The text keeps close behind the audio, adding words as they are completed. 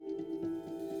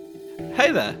Hey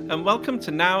there, and welcome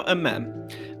to Now a Men.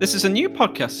 This is a new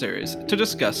podcast series to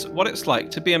discuss what it's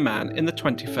like to be a man in the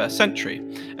 21st century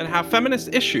and how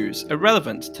feminist issues are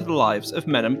relevant to the lives of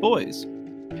men and boys.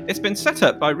 It's been set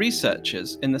up by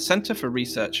researchers in the Centre for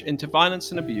Research into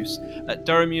Violence and Abuse at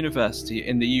Durham University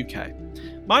in the UK.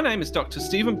 My name is Dr.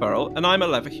 Stephen Burrell, and I'm a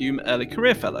Leverhulme Early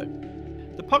Career Fellow.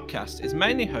 The podcast is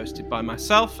mainly hosted by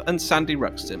myself and Sandy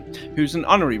Ruxton, who's an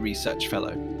Honorary Research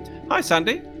Fellow. Hi,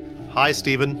 Sandy. Hi,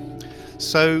 Stephen.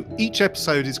 So each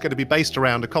episode is going to be based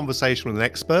around a conversation with an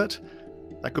expert.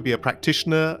 That could be a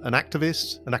practitioner, an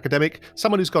activist, an academic,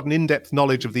 someone who's got an in-depth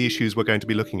knowledge of the issues we're going to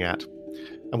be looking at.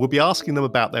 And we'll be asking them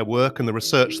about their work and the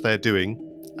research they're doing,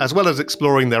 as well as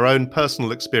exploring their own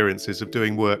personal experiences of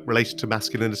doing work related to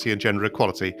masculinity and gender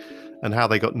equality and how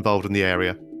they got involved in the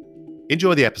area.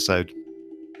 Enjoy the episode.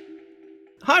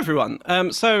 Hi, everyone.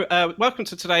 Welcome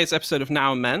to today's episode of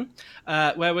Now Men,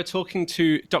 where we're talking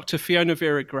to Dr. Fiona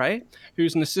Vera-Gray,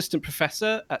 who's an assistant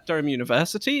professor at Durham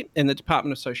University in the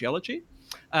Department of Sociology.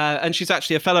 And she's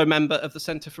actually a fellow member of the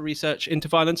Centre for Research into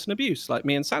Violence and Abuse, like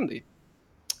me and Sandy.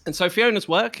 And so Fiona's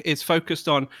work is focused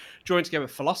on drawing together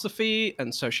philosophy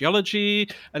and sociology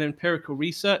and empirical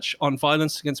research on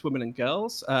violence against women and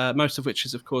girls, most of which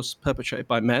is, of course, perpetrated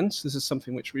by men. So this is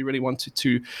something which we really wanted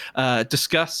to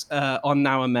discuss on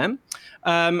Now a Men.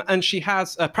 And she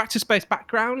has a practice-based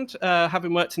background,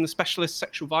 having worked in the specialist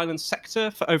sexual violence sector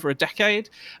for over a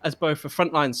decade as both a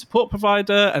frontline support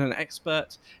provider and an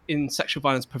expert in sexual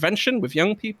violence prevention with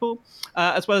young people,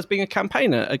 as well as being a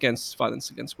campaigner against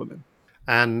violence against women.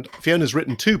 And Fiona's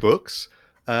written two books.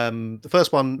 The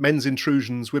first one, Men's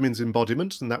Intrusions, Women's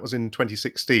Embodiment, and that was in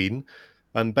 2016,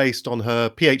 and based on her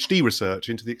PhD research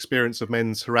into the experience of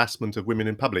men's harassment of women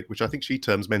in public, which I think she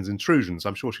terms men's intrusions.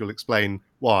 I'm sure she'll explain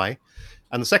why.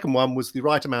 And the second one was The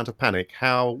Right Amount of Panic,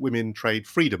 How Women Trade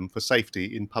Freedom for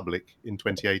Safety in Public in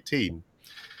 2018.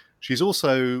 She's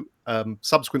also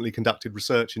subsequently conducted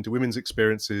research into women's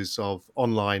experiences of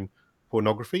online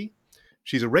pornography.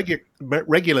 She's a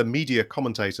regular media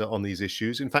commentator on these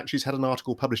issues. In fact, she's had an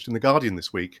article published in The Guardian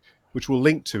this week, which we'll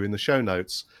link to in the show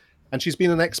notes. And she's been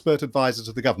an expert advisor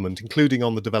to the government, including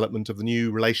on the development of the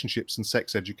new relationships and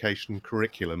sex education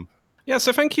curriculum. Yeah,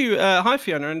 so thank you. Hi,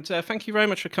 Fiona, and thank you very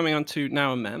much for coming on to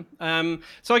Now and Men.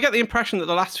 So I get the impression that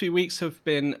the last few weeks have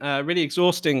been really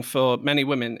exhausting for many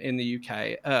women in the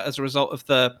UK as a result of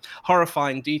the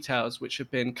horrifying details which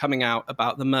have been coming out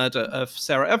about the murder of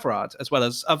Sarah Everard, as well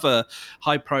as other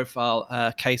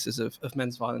high-profile cases of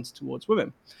men's violence towards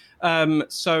women.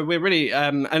 So we're really,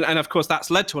 and of course,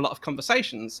 that's led to a lot of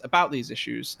conversations about these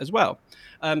issues as well.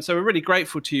 So we're really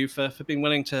grateful to you for being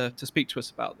willing to speak to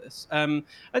us about this. And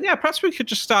yeah, perhaps we could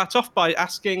just start off by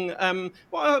asking,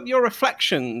 what are your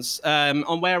reflections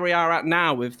on where we are at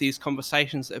now with these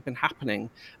conversations that have been happening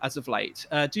as of late?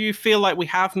 Do you feel like we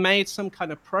have made some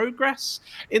kind of progress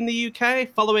in the UK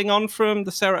following on from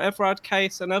the Sarah Everard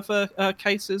case and other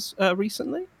cases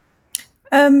recently?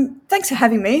 Thanks for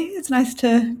having me. It's nice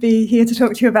to be here to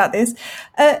talk to you about this.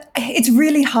 It's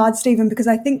really hard, Stephen, because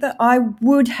I think that I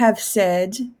would have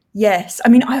said yes. I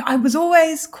mean, I was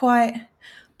always quite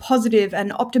positive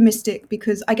and optimistic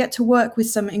because I get to work with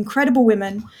some incredible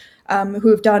women who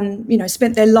have done,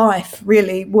 spent their life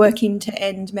really working to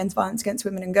end men's violence against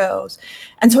women and girls.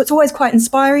 And so it's always quite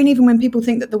inspiring, even when people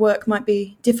think that the work might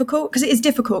be difficult, because it is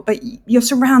difficult, but you're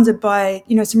surrounded by,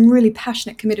 some really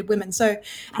passionate, committed women. So,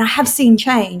 and I have seen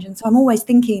change. And so I'm always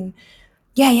thinking,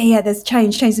 yeah, there's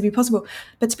change to be possible.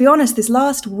 But to be honest, this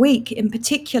last week in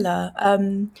particular,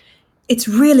 it's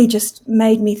really just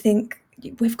made me think,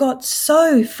 we've got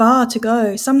so far to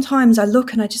go. Sometimes I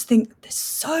look and I just think there's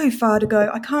so far to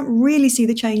go. I can't really see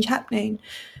the change happening.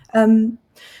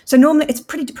 So normally it's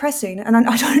pretty depressing, and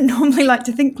I don't normally like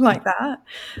to think like that.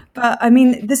 But I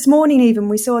mean, this morning even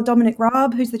we saw Dominic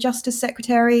Raab, who's the Justice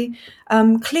Secretary,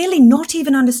 clearly not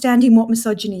even understanding what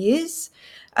misogyny is.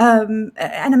 And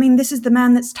I mean, this is the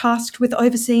man that's tasked with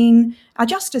overseeing our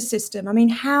justice system. I mean,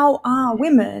 how are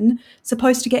women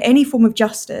supposed to get any form of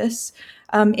justice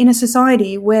in a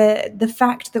society where the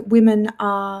fact that women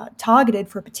are targeted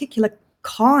for a particular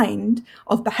kind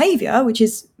of behaviour, which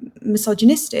is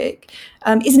misogynistic,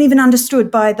 isn't even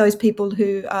understood by those people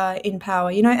who are in power,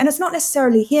 and it's not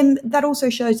necessarily him. That also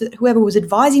shows that whoever was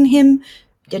advising him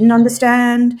didn't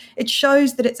understand. It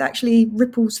shows that it's actually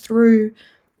ripples through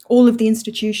all of the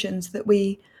institutions that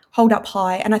we hold up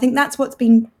high. And I think that's what's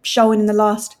been shown in the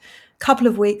last couple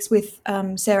of weeks with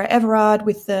Sarah Everard,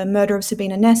 with the murder of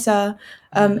Sabina Nessa.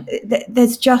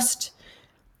 There's just,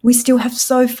 we still have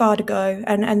so far to go,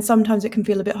 and sometimes it can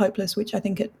feel a bit hopeless, which I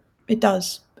think it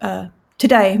does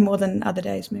today more than other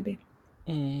days maybe.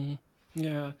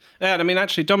 Yeah. Yeah. And I mean,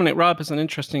 actually, Dominic Raab is an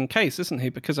interesting case, isn't he?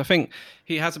 Because I think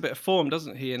he has a bit of form,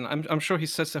 doesn't he? And I'm sure he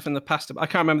said stuff in the past. I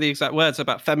can't remember the exact words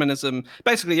about feminism,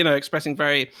 basically, expressing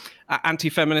very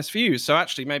anti-feminist views. So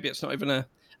actually, maybe it's not even an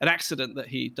accident that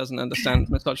he doesn't understand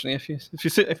misogyny, if you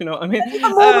know what I mean.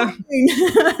 Even more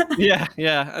Yeah,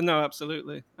 yeah, no,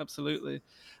 absolutely, absolutely.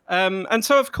 And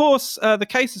so, of course, the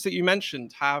cases that you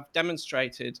mentioned have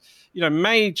demonstrated,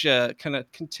 major kind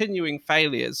of continuing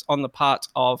failures on the part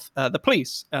of the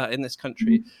police in this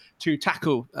country to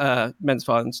tackle men's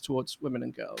violence towards women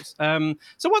and girls.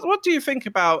 So, what do you think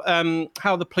about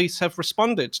how the police have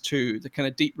responded to the kind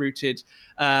of deep-rooted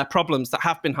problems that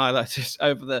have been highlighted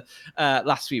over the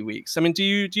last few weeks? I mean, do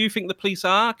you think the police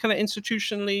are kind of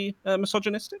institutionally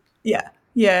misogynistic?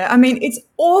 Yeah. I mean, it's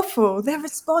awful. Their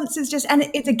response is just, and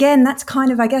it's again, that's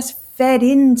kind of, I guess, fed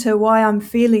into why I'm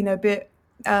feeling a bit.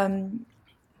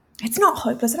 It's not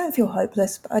hopeless. I don't feel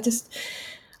hopeless, but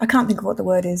I can't think of what the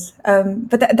word is.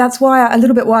 But that's why a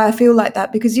little bit why I feel like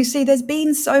that, because you see, there's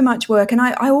been so much work, and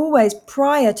I always,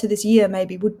 prior to this year,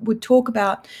 maybe would talk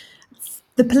about.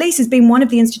 The police has been one of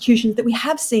the institutions that we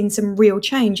have seen some real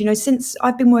change. Since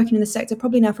I've been working in the sector,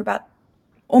 probably now for about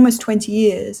almost 20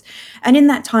 years. And in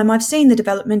that time, I've seen the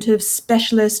development of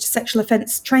specialist sexual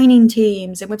offence training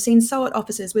teams, and we've seen SOAT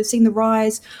officers, we've seen the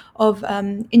rise of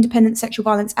independent sexual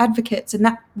violence advocates, and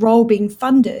that role being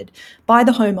funded by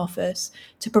the Home Office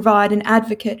to provide an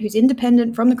advocate who's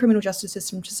independent from the criminal justice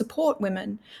system to support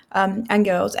women and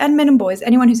girls and men and boys,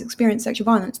 anyone who's experienced sexual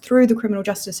violence through the criminal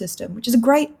justice system, which is a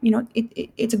great,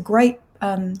 it's a great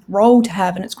role to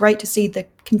have, and it's great to see the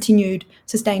continued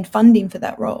sustained funding for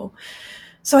that role.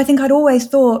 So I think I'd always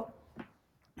thought,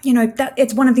 that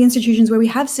it's one of the institutions where we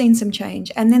have seen some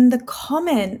change. And then the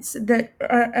comments that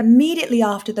immediately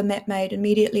after the Met made,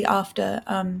 immediately after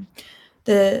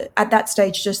at that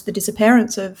stage, just the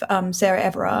disappearance of Sarah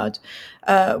Everard,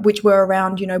 which were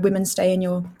around, women stay in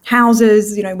your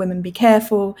houses, women be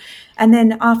careful. And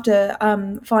then after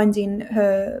finding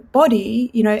her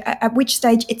body, at which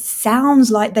stage it sounds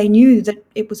like they knew that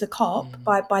it was a cop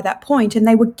by that point, and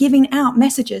they were giving out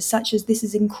messages such as, this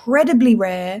is incredibly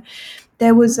rare.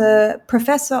 There was a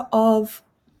professor of,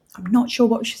 I'm not sure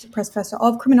what she's a professor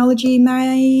of, criminology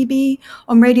maybe,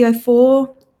 on Radio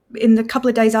 4, in the couple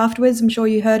of days afterwards, I'm sure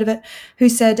you heard of it, who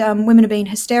said women are being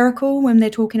hysterical when they're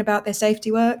talking about their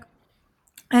safety work.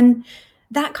 And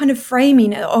that kind of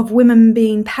framing of women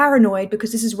being paranoid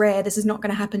because this is rare, this is not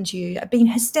going to happen to you, being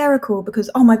hysterical because,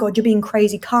 oh my God, you're being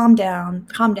crazy, calm down,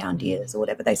 dears, or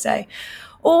whatever they say.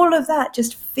 All of that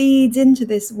just feeds into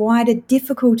this wider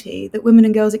difficulty that women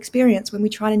and girls experience when we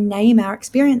try to name our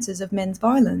experiences of men's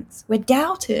violence. We're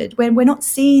doubted, we're not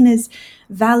seen as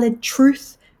valid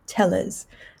truth tellers.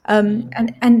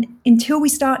 And until we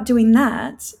start doing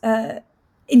that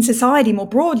in society more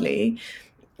broadly,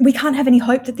 we can't have any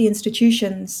hope that the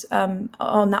institutions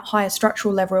on that higher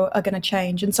structural level are going to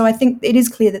change. And so I think it is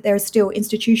clear that there is still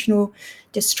institutional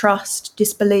distrust,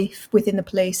 disbelief within the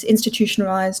police,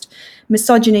 institutionalized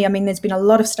misogyny. I mean, there's been a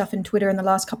lot of stuff in Twitter in the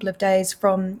last couple of days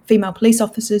from female police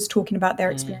officers talking about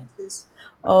their experiences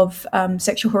of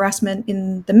sexual harassment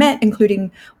in the Met,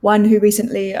 including one who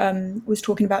recently was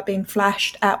talking about being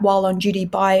flashed at while on duty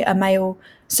by a male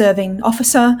serving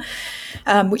officer,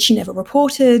 which she never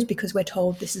reported because we're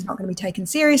told this is not going to be taken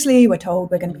seriously. We're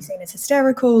told we're going to be seen as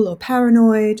hysterical or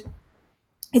paranoid.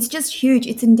 It's just huge.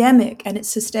 It's endemic and it's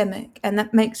systemic, and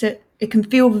that makes it can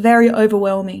feel very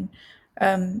overwhelming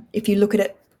if you look at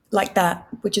it like that,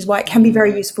 which is why it can be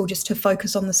very useful just to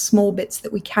focus on the small bits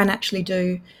that we can actually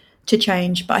do to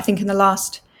change. But I think in the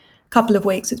last couple of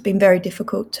weeks, it's been very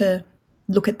difficult to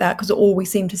look at that because all we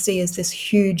seem to see is this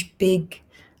huge, big,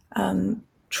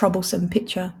 troublesome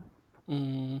picture.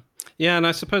 Yeah, and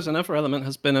I suppose another element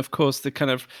has been, of course, the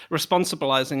kind of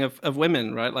responsibilizing of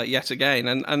women, right? Like yet again,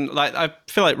 and like I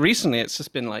feel like recently it's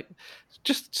just been like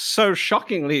just so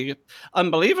shockingly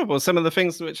unbelievable. Some of the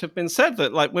things which have been said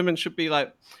that like women should be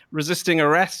like resisting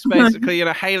arrest, basically,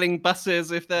 hailing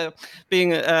buses if they're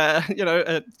being,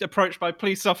 approached by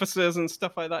police officers and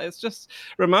stuff like that. It's just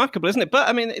remarkable, isn't it? But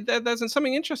I mean, there's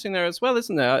something interesting there as well,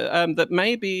 isn't there? That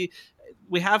maybe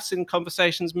we have seen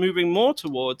conversations moving more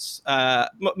towards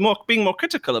being more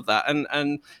critical of that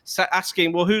and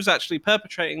asking, well, who's actually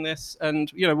perpetrating this,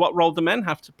 and what role do men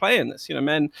have to play in this?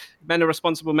 Men are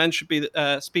responsible. Men should be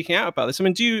speaking out about this. I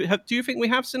mean, do you think we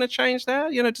have seen a change there?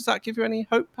 Does that give you any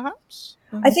hope, perhaps?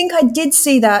 I think I did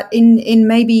see that in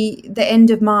maybe the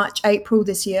end of March, April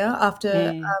this year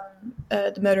after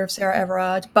the murder of Sarah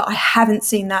Everard, but I haven't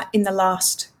seen that in the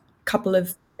last couple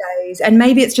of days. And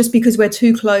maybe it's just because we're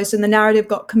too close and the narrative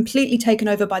got completely taken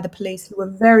over by the police, who were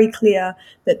very clear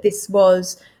that this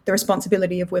was the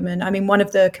responsibility of women. I mean, one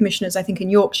of the commissioners, I think in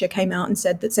Yorkshire, came out and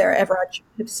said that Sarah Everard should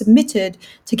have submitted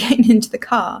to getting into the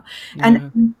car.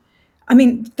 And I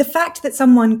mean, the fact that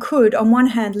someone could, on one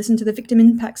hand, listen to the victim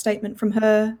impact statement from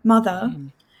her mother,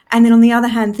 and then on the other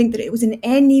hand, think that it was in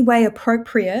any way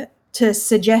appropriate to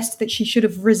suggest that she should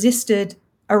have resisted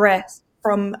arrest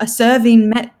from a serving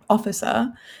Met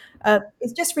officer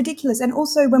is just ridiculous. And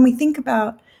also when we think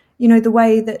about, the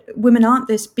way that women aren't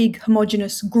this big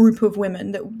homogenous group of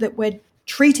women, that we're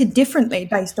treated differently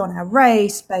based on our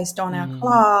race, based on our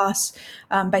class,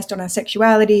 based on our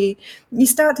sexuality, you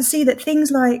start to see that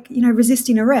things like,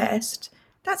 resisting arrest,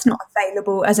 that's not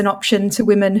available as an option to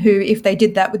women who, if they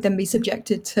did that, would then be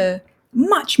subjected to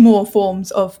much more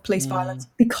forms of police violence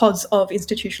because of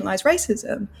institutionalized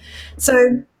racism.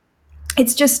 So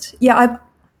it's just,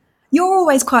 you're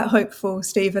always quite hopeful,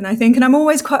 Stephen, I think, and I'm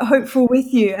always quite hopeful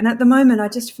with you. And at the moment, I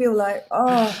just feel like,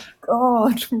 oh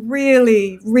God,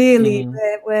 really,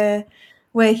 we're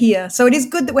here. So it is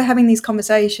good that we're having these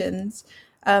conversations.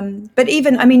 But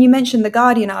even, I mean, you mentioned the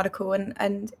Guardian article,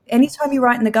 and anytime you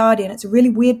write in the Guardian, it's a really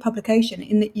weird publication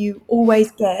in that you always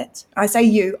get, I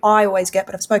always get,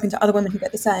 but I've spoken to other women who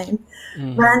get the same,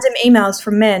 random emails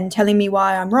from men telling me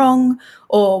why I'm wrong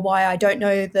or why I don't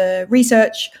know the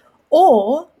research,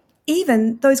 or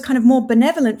even those kind of more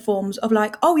benevolent forms of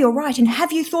like, oh, you're right, and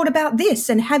have you thought about this,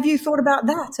 and have you thought about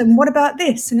that, and what about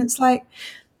this? And it's like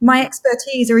my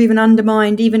expertise are even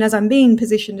undermined even as I'm being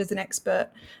positioned as an expert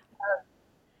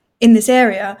in this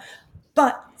area.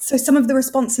 But so some of the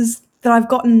responses that I've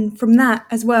gotten from that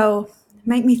as well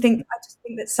make me think, I just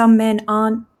think that some men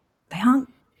aren't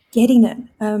getting it,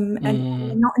 and they're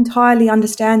not entirely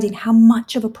understanding how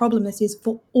much of a problem this is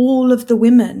for all of the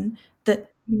women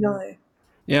that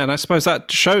Yeah, and I suppose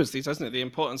that shows doesn't it, the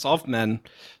importance of men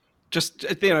just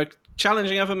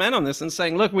challenging other men on this and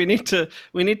saying, look, we need to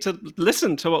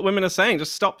listen to what women are saying.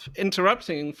 Just stop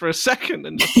interrupting for a second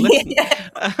and just listen.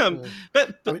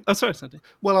 Sorry, Sandy.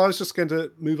 Well, I was just going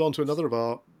to move on to another of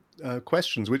our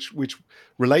questions, which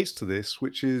relates to this,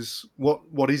 which is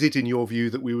what is it in your view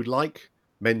that we would like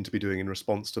men to be doing in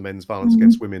response to men's violence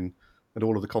against women and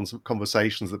all of the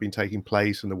conversations that have been taking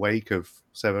place in the wake of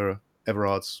Sarah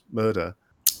Everard's murder?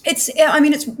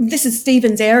 This is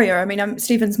Stephen's area. I mean,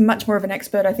 Stephen's much more of an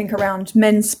expert, I think, around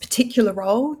men's particular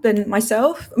role than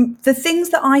myself. The things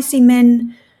that I see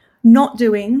men not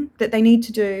doing that they need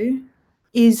to do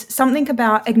is something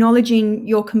about acknowledging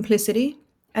your complicity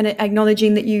and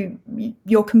acknowledging that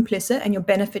you're complicit and you're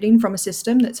benefiting from a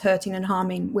system that's hurting and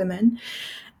harming women,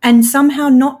 and somehow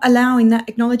not allowing that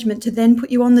acknowledgement to then put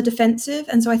you on the defensive.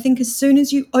 And so I think as soon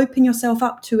as you open yourself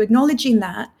up to acknowledging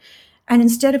that, and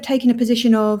instead of taking a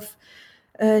position of,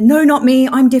 no, not me,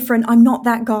 I'm different, I'm not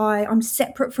that guy, I'm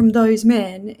separate from those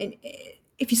men,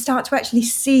 if you start to actually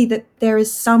see that there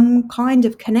is some kind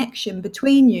of connection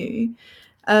between you,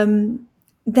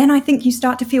 then I think you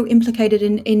start to feel implicated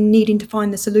in needing to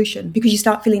find the solution, because you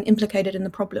start feeling implicated in the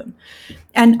problem.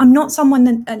 And I'm not someone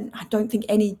that, and I don't think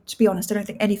any feminist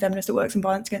that works in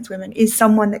violence against women is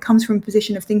someone that comes from a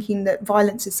position of thinking that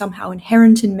violence is somehow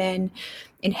inherent in men,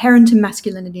 inherent in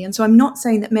masculinity. And so I'm not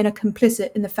saying that men are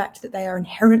complicit in the fact that they are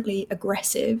inherently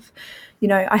aggressive.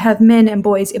 I have men and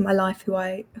boys in my life who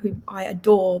I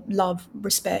adore, love,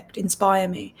 respect, inspire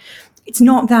me. It's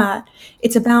not that.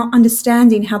 It's about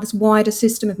understanding how this wider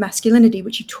system of masculinity,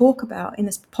 which you talk about in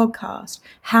this podcast,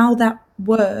 how that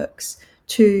works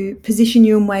to position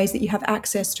you in ways that you have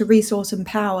access to resource and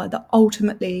power that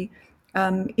ultimately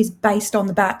is based on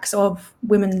the backs of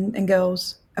women and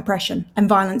girls' oppression, and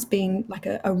violence being like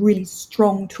a really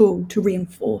strong tool to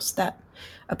reinforce that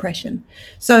oppression.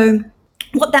 So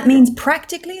what that means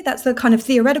practically, that's the kind of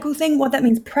theoretical thing. What that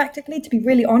means practically, to be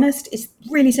really honest, is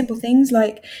really simple things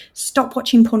like stop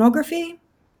watching pornography.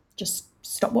 Just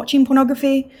stop watching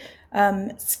pornography.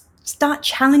 Start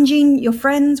challenging your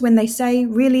friends when they say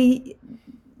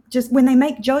when they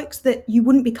make jokes that you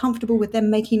wouldn't be comfortable with them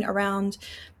making around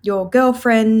your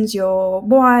girlfriends, your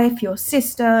wife, your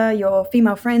sister, your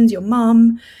female friends, your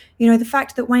mum. The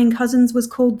fact that Wayne Couzens was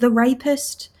called the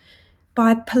rapist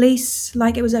by police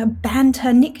like it was a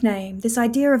banter nickname. This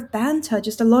idea of banter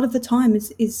just a lot of the time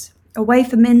is a way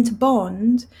for men to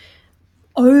bond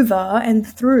over and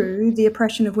through the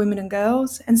oppression of women and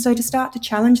girls. And so to start to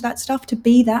challenge that stuff, to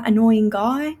be that annoying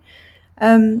guy,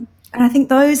 and I think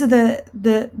those are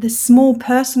the small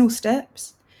personal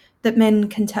steps that men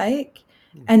can take,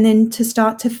 and then to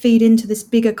start to feed into this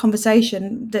bigger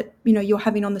conversation that you're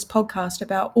having on this podcast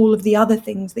about all of the other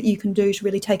things that you can do to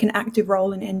really take an active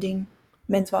role in ending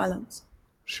men's violence.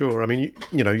 Sure. I mean,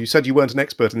 you said you weren't an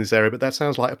expert in this area, but that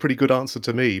sounds like a pretty good answer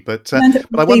to me. But Learned it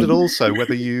from I wondered Stephen. also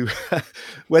whether you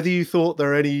whether you thought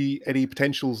there are any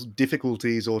potential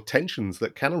difficulties or tensions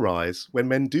that can arise when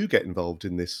men do get involved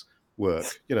in this work.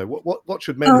 What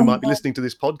should men who might be Oh, listening to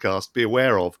this podcast be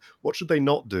aware of? What should they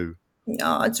not do?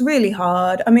 no, it's really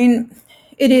hard. I mean,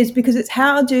 it is, because it's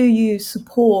how do you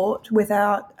support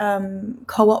without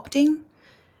co-opting?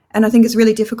 And I think it's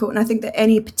really difficult. And I think that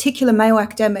any particular male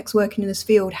academics working in this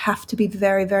field have to be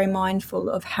very, very mindful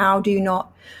of how do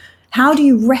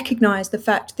you recognize the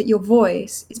fact that your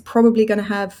voice is probably going to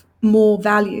have more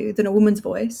value than a woman's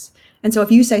voice. And so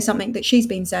if you say something that she's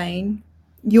been saying,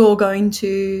 you're going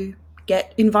to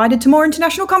get invited to more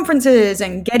international conferences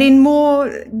and get in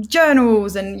more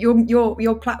journals, and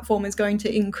your platform is going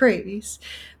to increase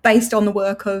based on the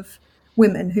work of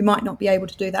women who might not be able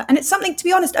to do that. And it's something, to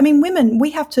be honest, I mean, women,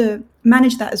 we have to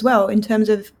manage that as well, in terms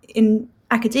of in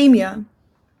academia,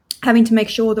 having to make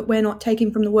sure that we're not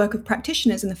taking from the work of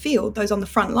practitioners in the field, those on the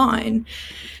front line,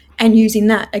 and using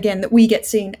that, again, that we get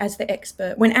seen as the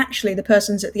expert, when actually the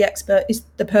person's at the expert is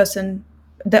the person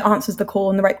that answers the call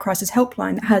on the rape crisis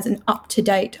helpline, that has an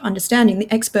up-to-date understanding.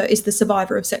 The expert is the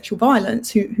survivor of sexual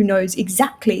violence who knows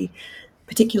exactly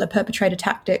particular perpetrator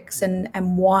tactics and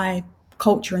why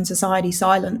culture and society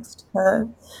silenced her.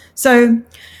 So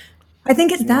I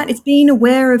think it's that, it's being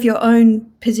aware of your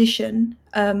own position,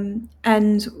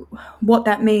 and what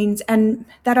that means, and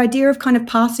that idea of kind of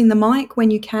passing the mic when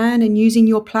you can, and using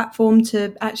your platform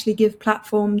to actually give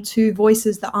platform to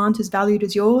voices that aren't as valued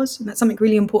as yours. And that's something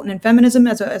really important in feminism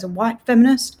as a white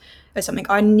feminist. It's something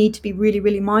I need to be really,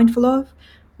 really mindful of,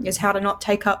 is how to not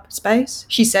take up space,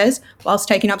 she says, whilst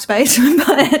taking up space.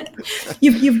 But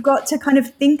you've got to kind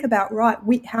of think about, right,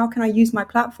 how can I use my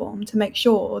platform to make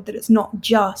sure that it's not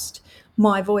just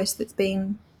my voice that's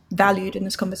being valued in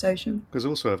this conversation. Because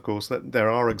also, of course, that there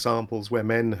are examples where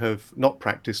men have not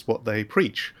practiced what they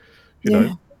preach,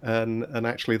 Yeah. and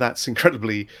actually that's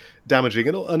incredibly damaging,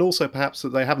 and also perhaps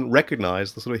that they haven't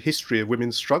recognised the sort of history of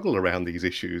women's struggle around these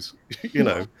issues,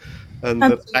 and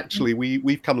that actually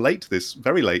we've come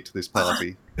very late to this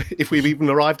party, if we've even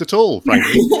arrived at all,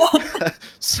 frankly.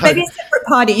 So, maybe a separate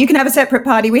party. You can have a separate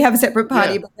party. We have a separate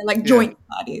party, Yeah. but they're like joint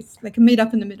parties. They can meet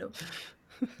up in the middle.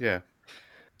 yeah.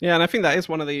 Yeah, and I think that is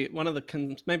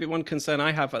maybe one concern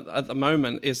I have at the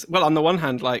moment is, well, on the one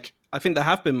hand, like, I think there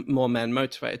have been more men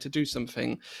motivated to do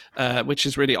something, which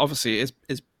is really obviously is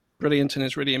brilliant and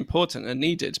is really important and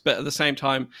needed. But at the same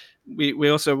time, we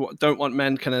also don't want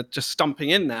men kind of just stomping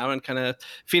in now and kind of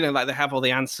feeling like they have all the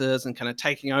answers and kind of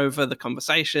taking over the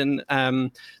conversation.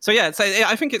 So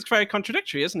I think it's very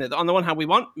contradictory, isn't it? On the one hand, we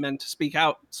want men to speak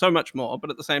out so much more, but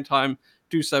at the same time,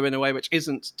 do so in a way which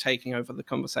isn't taking over the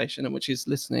conversation and which is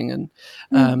listening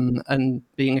and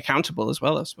being accountable as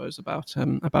well, I suppose, about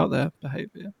their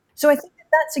behaviour. So I think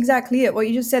that's exactly it. What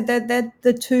you just said, they're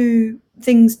the two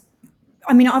things.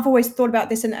 I mean, I've always thought about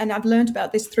this, and I've learned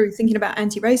about this through thinking about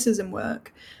anti-racism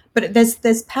work. But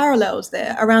there's parallels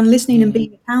there around listening and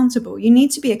being accountable. You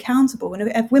need to be accountable,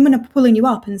 and if women are pulling you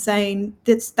up and saying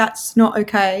that's not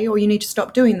okay, or you need to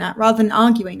stop doing that, rather than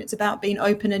arguing, it's about being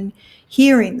open and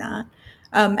hearing that.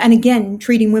 And again,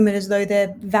 treating women as though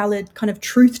they're valid kind of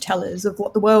truth tellers of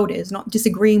what the world is, not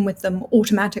disagreeing with them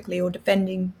automatically or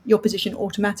defending your position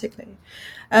automatically.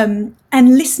 And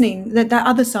listening, that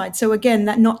other side. So again,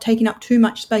 that not taking up too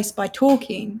much space by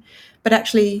talking, but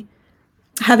actually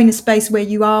having a space where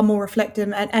you are more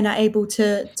reflective and are able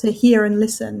to hear and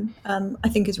listen, I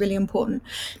think is really important.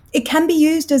 It can be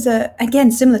used as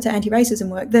again, similar to anti-racism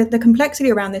work, the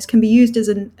complexity around this can be used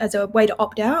as a way to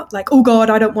opt out, like, oh God,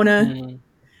 I don't want to,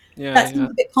 that's a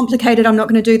bit complicated, I'm not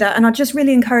going to do that. And I just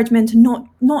really encourage men to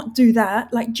not do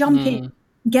that, like jump in,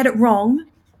 get it wrong,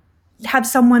 have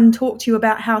someone talk to you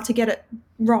about how to get it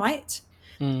right,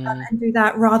 and do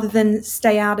that rather than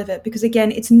stay out of it. Because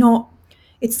again,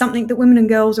 it's something that women and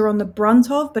girls are on the brunt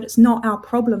of, but it's not our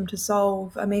problem to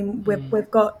solve. I mean,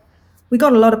 we've got a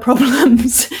lot of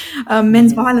problems.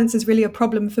 Men's violence is really a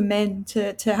problem for men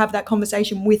to have that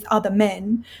conversation with other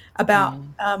men about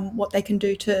what they can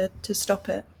do to stop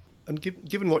it. And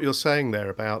given what you're saying there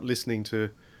about listening to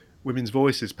women's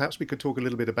voices, perhaps we could talk a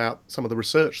little bit about some of the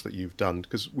research that you've done,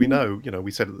 because we know,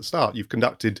 we said at the start, you've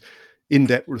conducted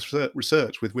in-depth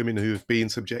research with women who have been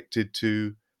subjected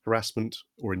to harassment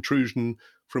or intrusion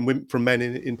from men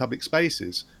in public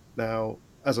spaces. Now,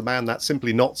 as a man, that's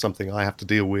simply not something I have to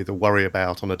deal with or worry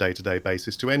about on a day-to-day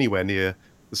basis to anywhere near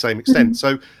the same extent.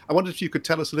 So I wondered if you could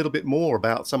tell us a little bit more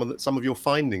about some of your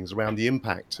findings around the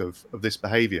impact of this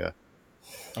behaviour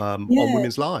on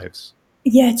women's lives.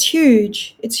 Yeah, it's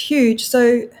huge. It's huge.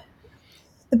 So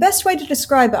The best way to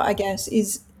describe it, I guess,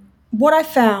 is what I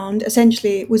found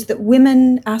essentially was that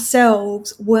women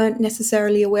ourselves weren't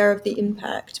necessarily aware of the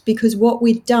impact, because what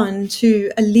we'd done to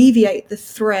alleviate the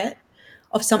threat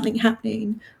of something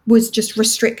happening was just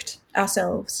restrict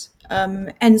ourselves.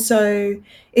 And so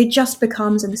it just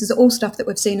becomes, and this is all stuff that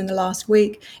we've seen in the last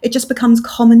week, it just becomes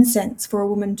common sense for a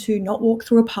woman to not walk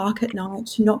through a park at night,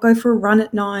 to not go for a run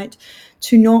at night,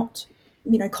 to not,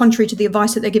 contrary to the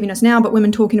advice that they're giving us now, but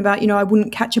women talking about, I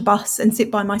wouldn't catch a bus and sit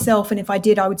by myself. And if I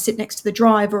did, I would sit next to the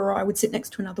driver, or I would sit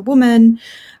next to another woman.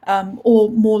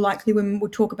 Or more likely, women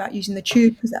would talk about using the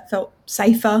tube because that felt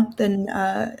safer than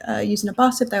using a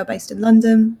bus if they were based in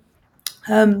London.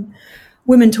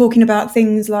 Women talking about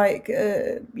things like,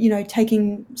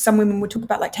 some women would talk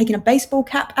about like taking a baseball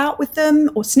cap out with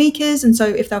them, or sneakers. And so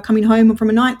if they were coming home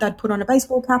from a night, they'd put on a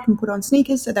baseball cap and put on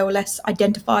sneakers, so they were less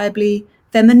identifiably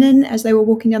feminine as they were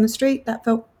walking down the street. That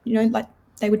felt, like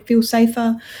they would feel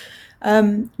safer.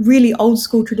 Really old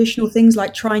school traditional things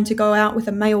like trying to go out with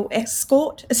a male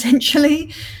escort,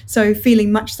 essentially. So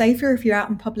feeling much safer if you're out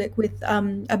in public with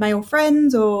a male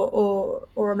friend or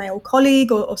a male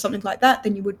colleague or something like that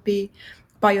than you would be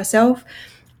by yourself.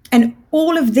 And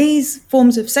all of these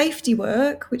forms of safety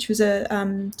work, which was a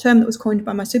term that was coined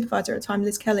by my supervisor at the time,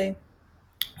 Liz Kelly,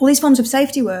 all these forms of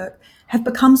safety work have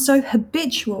become so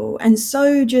habitual and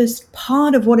so just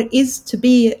part of what it is to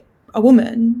be a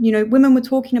woman. Women were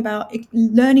talking about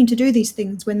learning to do these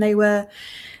things when they were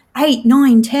 8,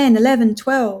 9, 10, 11,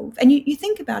 12. And you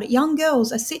think about it, young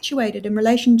girls are situated in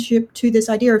relationship to this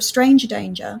idea of stranger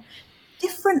danger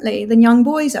differently than young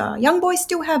boys are. Young boys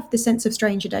still have the sense of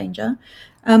stranger danger,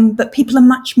 but people are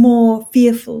much more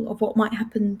fearful of what might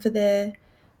happen for their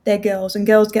girls, and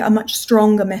girls get a much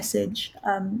stronger message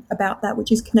about that,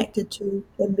 which is connected to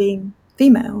them being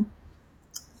female.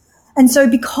 And so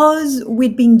because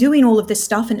we'd been doing all of this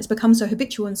stuff and it's become so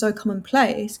habitual and so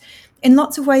commonplace, in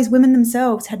lots of ways, women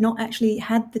themselves had not actually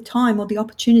had the time or the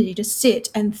opportunity to sit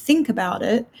and think about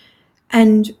it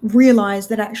and realize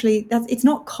that actually it's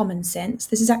not common sense.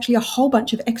 This is actually a whole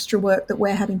bunch of extra work that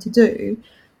we're having to do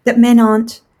that men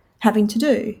aren't having to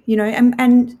do,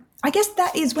 and I guess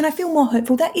that is, when I feel more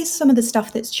hopeful, that is some of the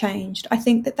stuff that's changed. I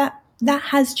think that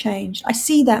has changed. I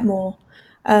see that more.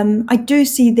 I do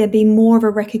see there being more of a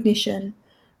recognition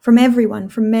from everyone,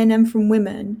 from men and from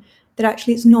women, that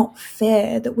actually it's not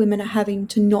fair that women are having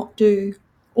to not do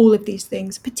all of these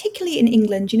things, particularly in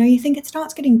England. You think it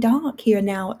starts getting dark here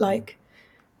now at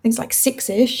I think it's like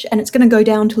 6-ish, and it's going to go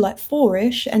down to like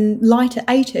 4-ish and light at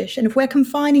 8-ish. And if we're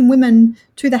confining women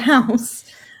to the house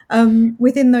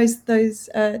within those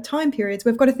time periods,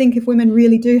 we've got to think if women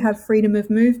really do have freedom of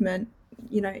movement,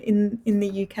 in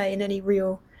the UK in any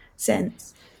real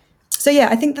sense. So yeah,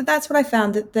 I think that's what I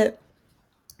found, that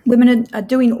women are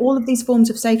doing all of these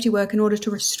forms of safety work in order to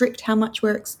restrict how much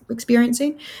we're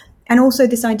experiencing. And also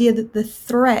this idea that the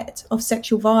threat of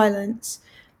sexual violence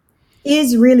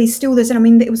is really still this, and I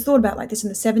mean, it was thought about like this in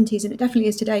the 70s, and it definitely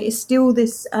is today, is still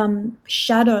this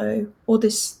shadow, or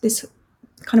this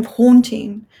kind of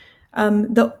haunting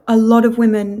that a lot of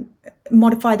women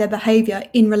modify their behavior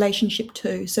in relationship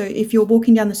to. So if you're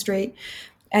walking down the street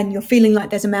and you're feeling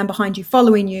like there's a man behind you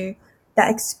following you,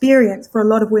 that experience for a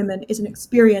lot of women is an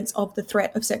experience of the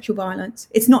threat of sexual violence.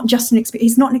 It's not just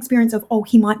it's not an experience of, oh,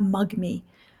 he might mug me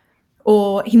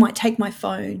or he might take my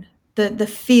phone. The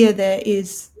fear there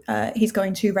is he's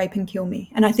going to rape and kill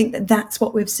me. And I think that's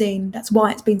what we've seen. That's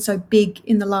why it's been so big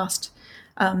in the last,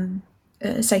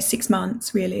 say, 6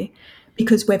 months, really,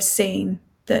 because we've seen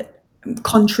that,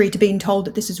 contrary to being told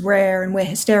that this is rare and we're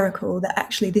hysterical, that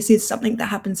actually this is something that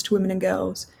happens to women and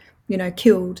girls,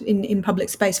 killed in public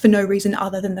space for no reason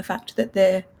other than the fact that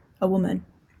they're a woman.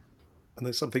 And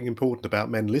there's something important about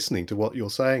men listening to what you're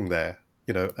saying there,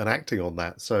 and acting on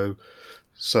that. So,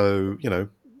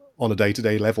 on a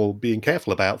day-to-day level, being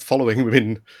careful about following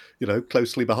women,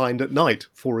 closely behind at night,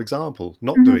 for example,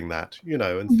 not doing that,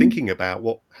 and thinking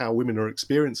about how women are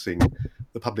experiencing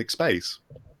the public space.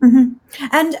 Mm-hmm.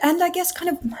 And I guess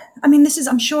this is,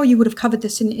 I'm sure you would have covered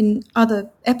this in other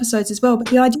episodes as well, but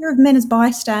the idea of men as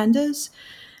bystanders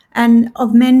and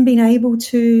of men being able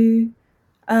to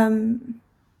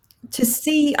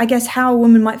see, I guess, how a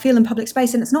woman might feel in public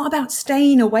space. And it's not about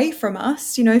staying away from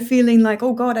us, feeling like,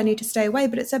 oh God, I need to stay away,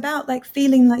 but it's about like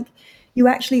feeling like you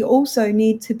actually also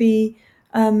need to be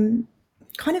kind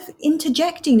of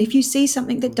interjecting if you see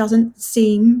something that doesn't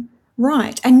seem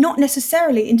right, and not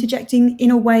necessarily interjecting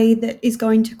in a way that is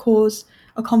going to cause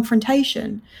a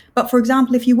confrontation. But for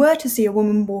example, if you were to see a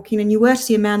woman walking and you were to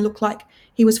see a man look like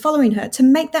he was following her, to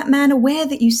make that man aware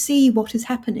that you see what is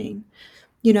happening.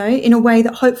 in a way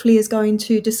that hopefully is going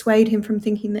to dissuade him from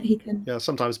thinking that he can. Yeah,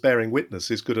 sometimes bearing witness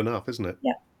is good enough, isn't it?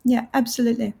 Yeah,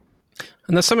 absolutely.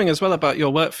 And there's something as well about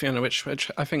your work, Fiona,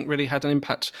 which I think really had an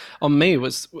impact on me.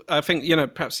 Was I think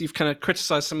perhaps you've kind of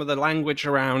criticised some of the language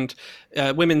around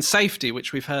women's safety,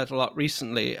 which we've heard a lot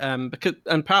recently, and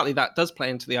partly that does play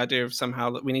into the idea of somehow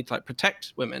that we need to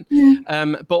protect women,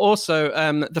 but also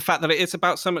the fact that it is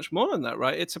about so much more than that,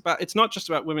 right? It's not just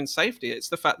about women's safety; it's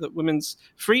the fact that women's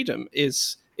freedom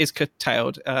is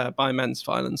curtailed by men's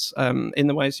violence in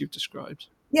the ways you've described.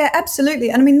 Yeah, absolutely.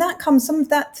 And I mean, some of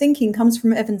that thinking comes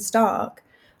from Evan Stark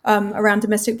around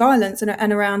domestic violence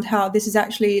and around how this is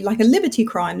actually like a liberty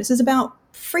crime. This is about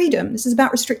freedom. This is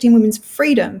about restricting women's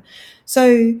freedom.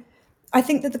 So I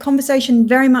think that the conversation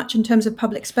very much in terms of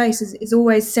public space is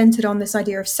always centered on this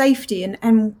idea of safety.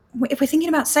 And if we're thinking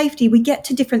about safety, we get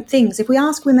to different things. If we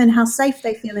ask women how safe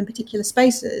they feel in particular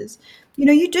spaces,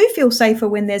 you do feel safer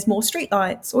when there's more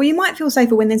streetlights, or you might feel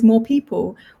safer when there's more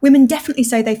people. Women definitely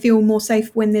say they feel more safe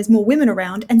when there's more women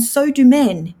around, and so do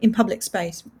men in public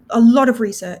space. A lot of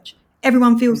research.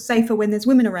 Everyone feels safer when there's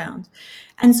women around.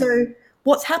 And so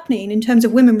what's happening in terms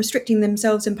of women restricting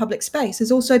themselves in public space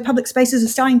is also public spaces are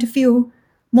starting to feel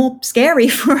more scary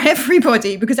for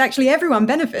everybody, because actually everyone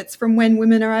benefits from when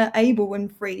women are able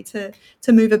and free to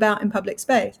move about in public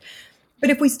space.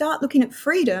 But if we start looking at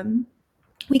freedom,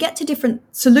 we get to different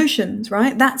solutions,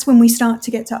 right? That's when we start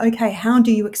to get to, okay, how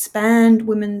do you expand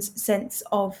women's sense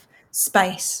of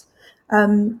space?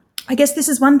 I guess this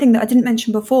is one thing that I didn't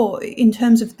mention before in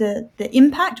terms of the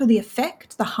impact or the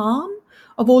effect, the harm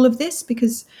of all of this,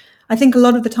 because I think a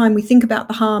lot of the time we think about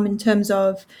the harm in terms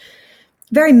of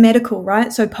very medical,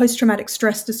 right? So post-traumatic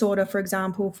stress disorder, for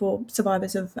example, for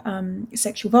survivors of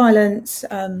sexual violence,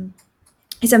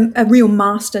 is a real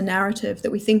master narrative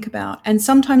that we think about. And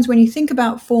sometimes when you think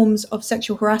about forms of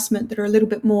sexual harassment that are a little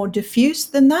bit more diffuse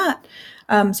than that,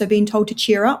 so being told to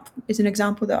cheer up is an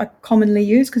example that I commonly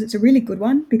use because it's a really good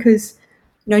one, because,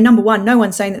 number one, no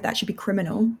one's saying that should be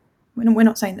criminal. We're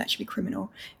not saying that should be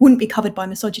criminal. It wouldn't be covered by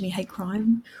misogyny, hate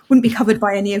crime, wouldn't be covered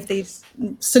by any of these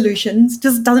solutions.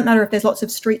 Doesn't matter if there's lots of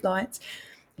streetlights.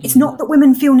 It's not that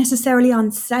women feel necessarily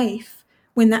unsafe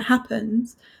when that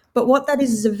happens, but what that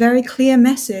is a very clear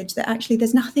message that actually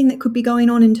there's nothing that could be going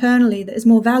on internally that is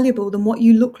more valuable than what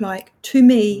you look like to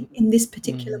me in this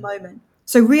particular moment.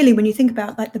 So really, when you think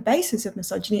about the basis of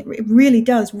misogyny, it really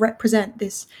does represent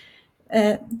this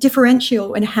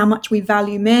differential in how much we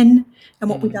value men and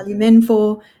what we value men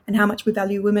for, and how much we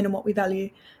value women and what we value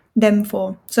them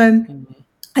for. So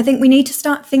I think we need to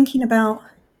start thinking about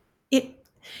it.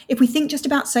 If we think just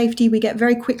about safety, we get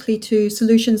very quickly to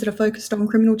solutions that are focused on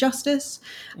criminal justice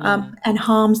and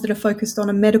harms that are focused on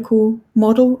a medical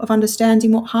model of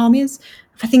understanding what harm is.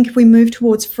 I think if we move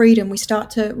towards freedom, we start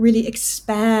to really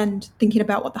expand thinking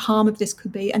about what the harm of this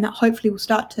could be, and that hopefully will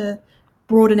start to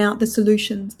broaden out the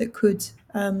solutions that could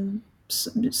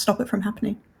stop it from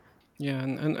happening. Yeah,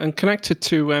 and connected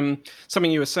to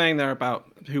something you were saying there about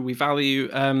who we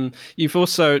value, you've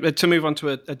also, to move on to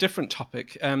a different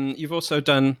topic, you've also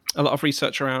done a lot of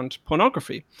research around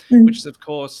pornography, which is, of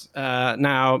course,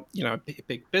 now a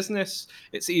big business.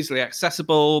 It's easily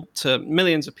accessible to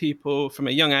millions of people from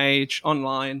a young age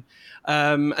online.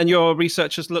 And your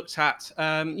research has looked at,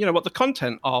 what the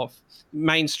content of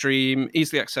mainstream,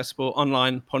 easily accessible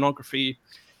online pornography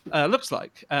looks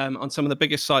like on some of the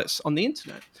biggest sites on the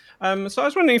internet. So I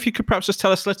was wondering if you could perhaps just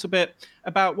tell us a little bit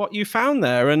about what you found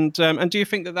there, and do you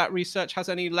think that research has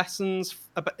any lessons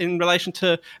in relation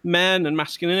to men and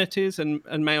masculinities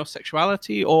and male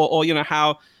sexuality, or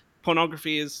how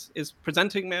pornography is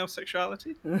presenting male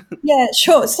sexuality? Yeah,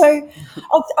 sure. So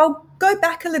I'll go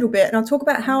back a little bit and I'll talk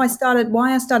about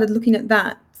why I started looking at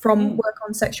that from work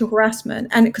on sexual harassment,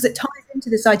 and because it ties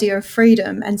into this idea of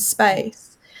freedom and space.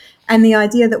 And the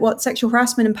idea that what sexual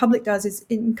harassment in public does is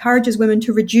it encourages women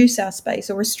to reduce our space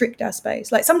or restrict our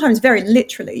space. Like sometimes very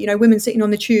literally, women sitting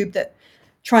on the tube that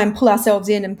try and pull ourselves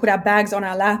in and put our bags on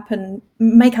our lap and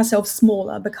make ourselves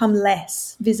smaller, become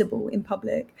less visible in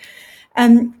public.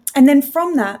 And then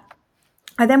from that,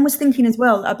 I then was thinking as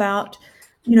well about,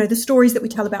 the stories that we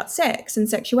tell about sex and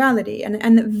sexuality,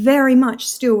 and that very much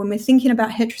still, when we're thinking about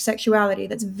heterosexuality,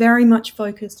 that's very much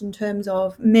focused in terms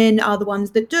of men are the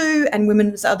ones that do and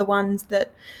women are the ones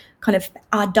that kind of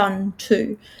are done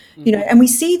to, and we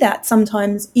see that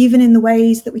sometimes even in the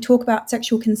ways that we talk about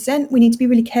sexual consent. We need to be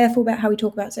really careful about how we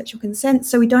talk about sexual consent,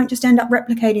 so we don't just end up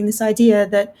replicating this idea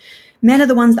that men are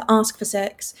the ones that ask for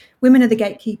sex, women are the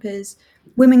gatekeepers.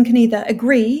 Women can either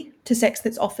agree to sex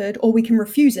that's offered or we can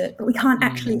refuse it, but we can't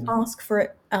actually ask for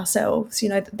it ourselves.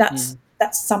 That's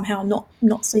somehow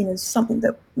not seen as something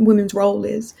that women's role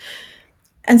is.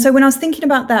 And so when I was thinking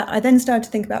about that, I then started to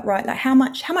think about, right, like how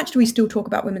much do we still talk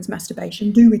about women's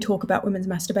masturbation? Do we talk about women's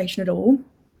masturbation at all?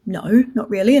 No, not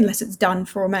really, unless it's done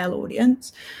for a male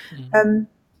audience.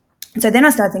 So then I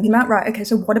started thinking about, right, okay,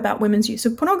 so what about women's use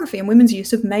of pornography and women's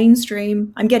use of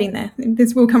mainstream? I'm getting there.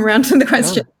 This will come around to the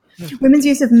question. Women's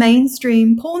use of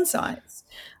mainstream porn sites.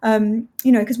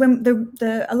 Because when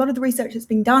a lot of the research that's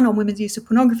being done on women's use of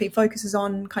pornography focuses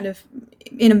on kind of,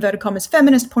 in inverted commas,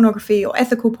 feminist pornography or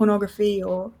ethical pornography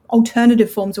or alternative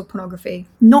forms of pornography,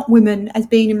 not women as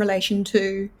being in relation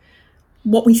to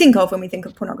what we think of when we think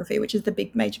of pornography, which is the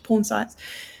big major porn sites.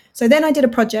 So then I did a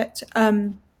project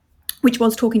which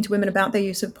was talking to women about their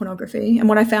use of pornography. And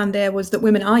what I found there was that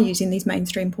women are using these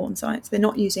mainstream porn sites. They're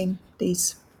not using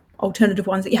these alternative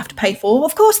ones that you have to pay for.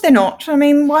 Of course they're not. I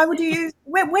mean, why would you use...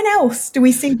 When else do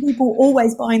we see people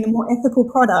always buying the more ethical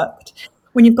product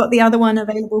when you've got the other one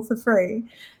available for free?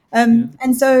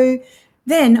 And so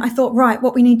then I thought, right,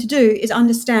 what we need to do is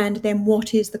understand then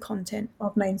what is the content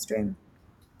of mainstream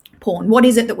porn? What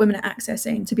is it that women are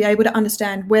accessing, to be able to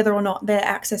understand whether or not they're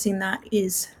accessing that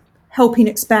is helping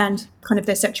expand kind of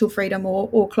their sexual freedom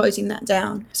or closing that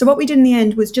down. So what we did in the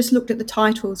end was just looked at the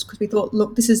titles, because we thought,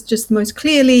 look, this is just the most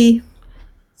clearly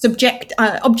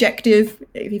objective,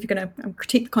 if you're going to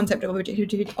critique the concept of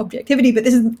objectivity, but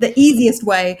this is the easiest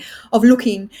way of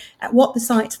looking at what the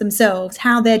sites themselves,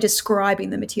 how they're describing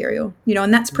the material,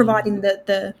 and that's providing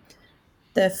the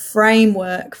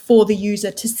framework for the user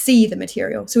to see the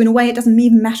material. So in a way, it doesn't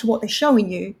even matter what they're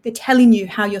showing you. They're telling you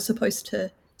how you're supposed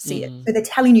to see it. So they're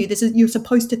telling you you're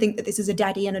supposed to think that this is a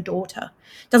daddy and a daughter.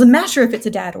 Doesn't matter if it's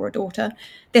a dad or a daughter.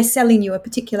 They're selling you a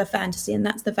particular fantasy, and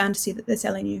that's the fantasy that they're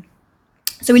selling you.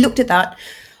 So we looked at that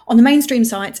on the mainstream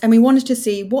sites, and we wanted to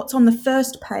see what's on the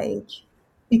first page,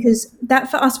 because that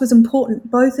for us was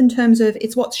important, both in terms of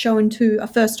it's what's shown to a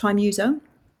first-time user.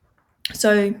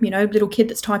 So, little kid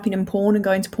that's typing in porn and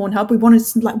going to Pornhub, we wanted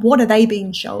to, what are they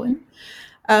being shown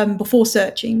before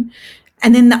searching?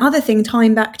 And then the other thing,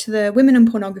 tying back to the women in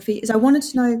pornography, is I wanted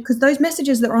to know, because those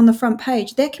messages that are on the front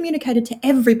page, they're communicated to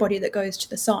everybody that goes to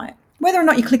the site. Whether or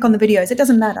not you click on the videos, it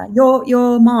doesn't matter.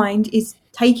 Your mind is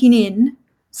taking in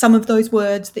some of those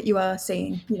words that you are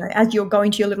seeing, as you're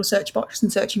going to your little search box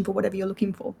and searching for whatever you're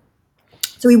looking for.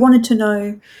 So we wanted to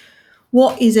know,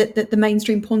 what is it that the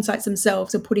mainstream porn sites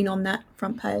themselves are putting on that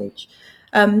front page?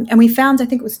 And we found, I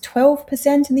think it was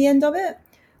 12% in the end of it,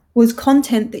 was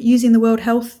content that, using the World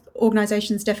Health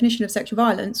Organization's definition of sexual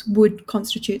violence, would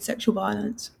constitute sexual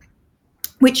violence,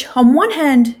 which on one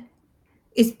hand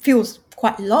feels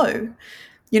quite low,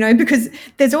 because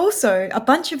there's also a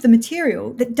bunch of the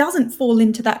material that doesn't fall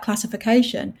into that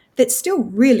classification that's still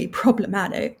really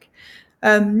problematic.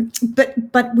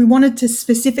 But we wanted to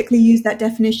specifically use that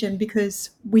definition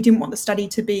because we didn't want the study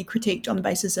to be critiqued on the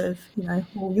basis of,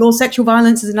 well, your sexual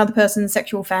violence is another person's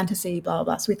sexual fantasy, blah, blah,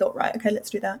 blah. So we thought, right, okay, let's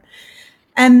do that.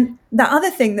 And the other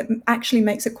thing that actually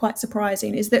makes it quite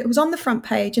surprising is that it was on the front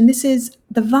page, and this is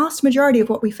the vast majority of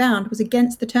what we found was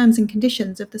against the terms and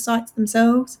conditions of the sites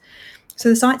themselves. So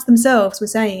the sites themselves were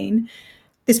saying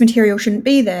this material shouldn't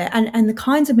be there, and the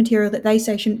kinds of material that they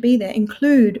say shouldn't be there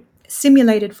include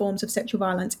simulated forms of sexual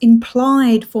violence,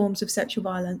 implied forms of sexual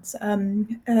violence,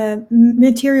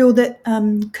 material that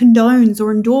condones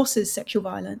or endorses sexual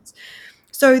violence.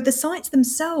 So the sites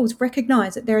themselves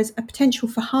recognise that there is a potential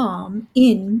for harm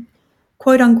in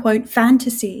quote unquote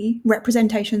fantasy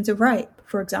representations of rape,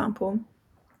 for example.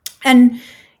 And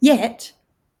yet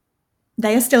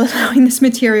they are still allowing this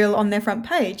material on their front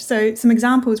page. So some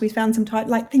examples, we found some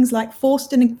things like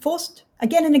forced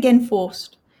again and again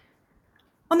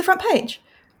on the front page,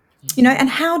 and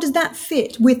how does that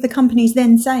fit with the companies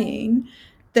then saying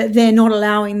that they're not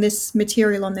allowing this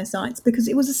material on their sites? Because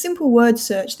it was a simple word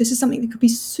search. This is something that could be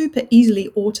super easily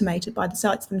automated by the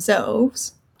sites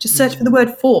themselves. Just search for the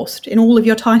word forced in all of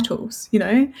your titles,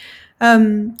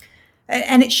 and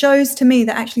it shows to me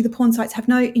that actually the porn sites have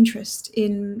no interest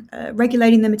in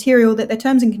regulating the material, that their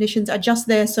terms and conditions are just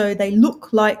there so they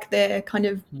look like they're kind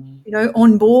of,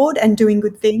 on board and doing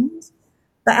good things.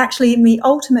 But actually,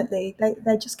 ultimately,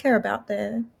 they just care about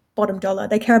their bottom dollar.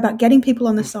 They care about getting people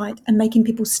on the site and making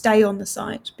people stay on the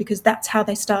site, because that's how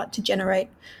they start to generate,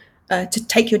 to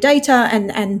take your data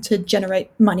and to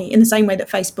generate money in the same way that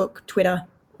Facebook, Twitter,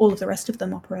 all of the rest of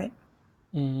them operate.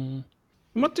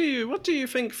 What do you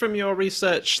think from your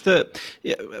research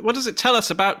what does it tell us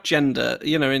about gender,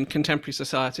 in contemporary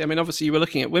society? I mean, obviously you were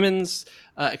looking at women's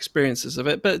experiences of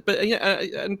it, but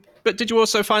did you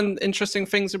also find interesting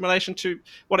things in relation to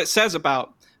what it says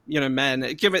about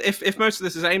men, given if most of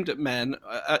this is aimed at men,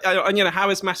 and how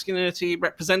is masculinity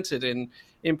represented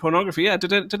in pornography? Yeah,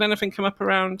 did anything come up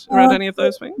around any of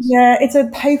those things? Yeah, it's a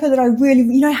paper that I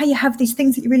really, how you have these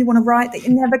things that you really want to write that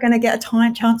you're never going to get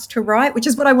a chance to write, which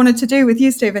is what I wanted to do with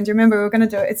you, Stephen. Do you remember we were going to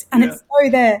do it? It's so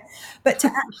there. But to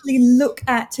actually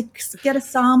to get a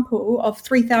sample of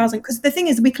 3,000, because the thing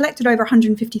is, we collected over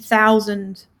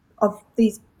 150,000 of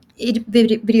these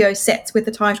video sets with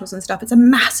the titles and stuff. It's a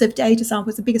massive data sample.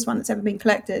 It's the biggest one that's ever been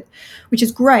collected, which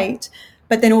is great.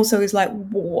 But then also is like,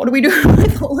 what do we do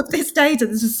with all of this data?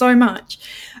 This is so much.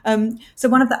 So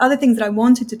one of the other things that I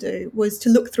wanted to do was to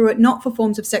look through it, not for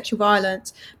forms of sexual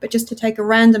violence, but just to take a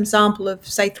random sample of,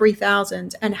 say,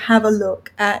 3,000 and have a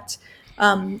look at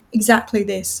exactly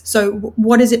this. So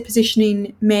what is it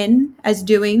positioning men as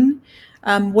doing?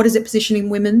 What is it positioning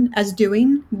women as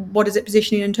doing? What is it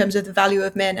positioning in terms of the value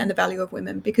of men and the value of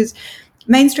women? Because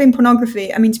mainstream pornography,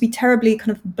 to be terribly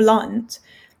kind of blunt,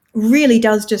 really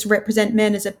does just represent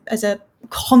men as a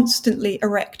constantly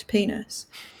erect penis,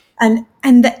 and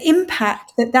the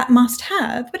impact that must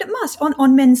have, but it must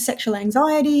on men's sexual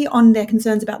anxiety, on their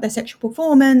concerns about their sexual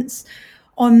performance,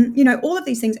 on all of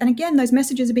these things. And again, those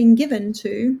messages are being given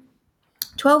to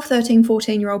 12, 13,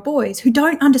 14-year-old boys who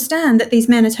don't understand that these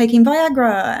men are taking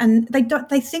Viagra, and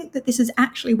they think that this is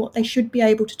actually what they should be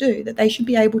able to do, that they should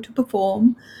be able to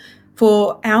perform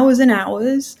for hours and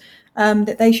hours,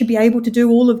 that they should be able to do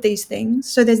all of these things.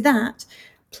 So there's that,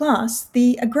 plus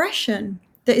the aggression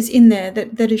that is in there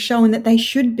that is showing that they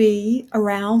should be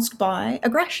aroused by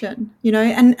aggression,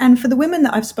 and for the women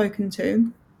that I've spoken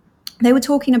to, they were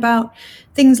talking about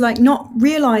things like not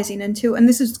realizing until, and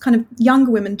this is kind of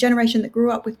younger women, generation that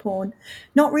grew up with porn,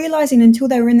 not realizing until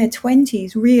they were in their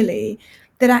 20s, really,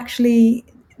 that actually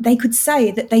they could say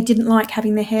that they didn't like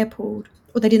having their hair pulled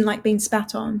or they didn't like being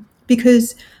spat on,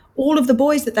 because all of the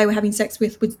boys that they were having sex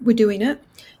with were doing it,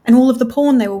 and all of the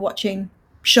porn they were watching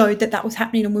showed that was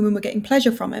happening and women were getting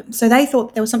pleasure from it. So they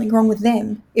thought there was something wrong with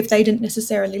them if they didn't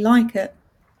necessarily like it.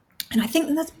 And I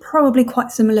think that's probably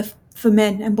quite similar for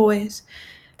men and boys,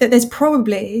 that there's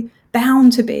probably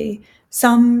bound to be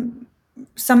some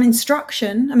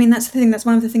instruction. That's the thing, that's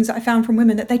one of the things that I found from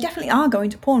women, that they definitely are going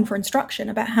to porn for instruction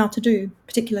about how to do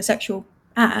particular sexual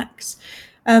acts.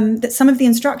 That some of the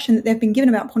instruction that they've been given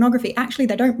about pornography, actually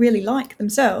they don't really like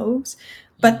themselves,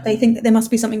 but they think that there must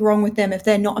be something wrong with them if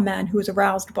they're not a man who is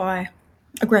aroused by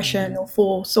aggression or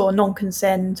force or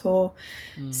non-consent or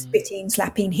spitting,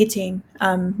 slapping, hitting,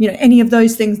 any of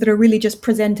those things that are really just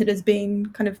presented as being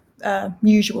kind of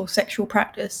usual sexual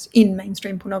practice in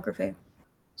mainstream pornography.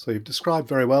 So you've described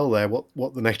very well there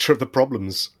what the nature of the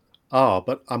problems are,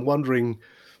 but I'm wondering,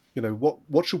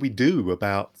 what should we do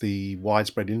about the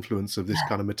widespread influence of this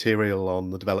kind of material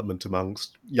on the development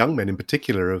amongst young men in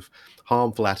particular of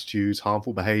harmful attitudes,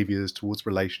 harmful behaviors towards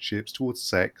relationships, towards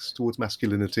sex, towards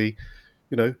masculinity?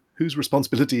 Whose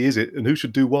responsibility is it and who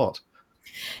should do what?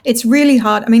 It's really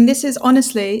hard. This is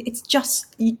honestly,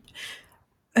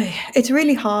 it's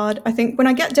really hard. I think when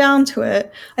I get down to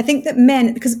it, I think that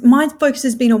men, because my focus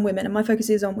has been on women and my focus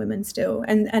is on women still.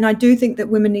 And I do think that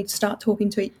women need to start talking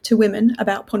to women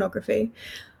about pornography.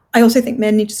 I also think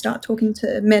men need to start talking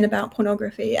to men about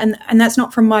pornography. And that's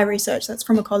not from my research, that's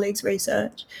from a colleague's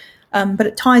research. But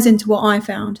it ties into what I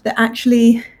found, that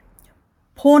actually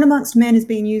porn amongst men is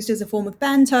being used as a form of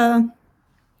banter.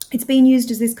 It's being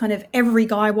used as this kind of every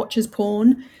guy watches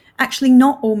porn. Actually,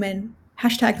 not all men,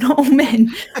 #not all men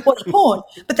watch porn,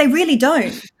 but they really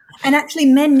don't. And actually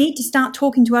men need to start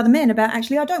talking to other men about,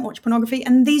 actually, I don't watch pornography,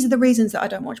 and these are the reasons that I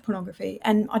don't watch pornography,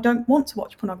 and I don't want to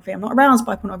watch pornography. I'm not aroused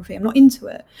by pornography. I'm not into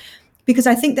it. Because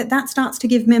I think that starts to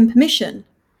give men permission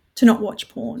to not watch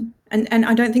porn. And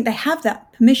I don't think they have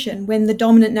that permission when the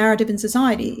dominant narrative in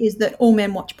society is that all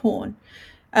men watch porn.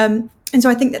 And so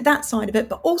I think that side of it,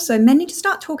 but also men need to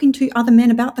start talking to other men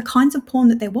about the kinds of porn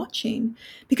that they're watching,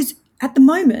 because at the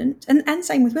moment, and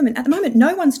same with women, at the moment,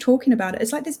 no one's talking about it.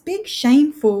 It's like this big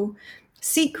shameful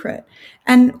secret.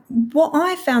 And what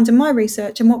I found in my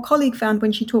research and what colleague found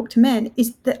when she talked to men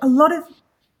is that a lot of,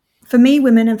 for me,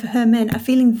 women, and for her, men, are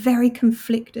feeling very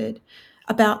conflicted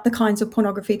about the kinds of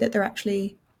pornography that they're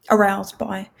actually aroused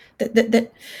by.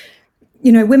 That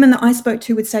women that I spoke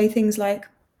to would say things like,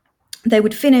 they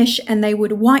would finish and they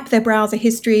would wipe their browser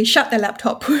history, shut their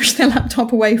laptop, push their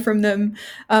laptop away from them,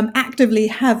 actively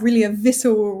have really a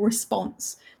visceral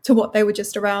response to what they were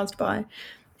just aroused by.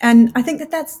 And I think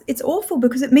it's awful,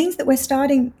 because it means that we're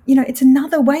starting, it's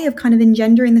another way of kind of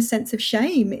engendering the sense of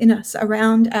shame in us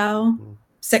around our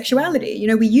sexuality.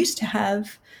 We used to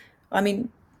have,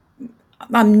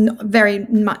 I'm not very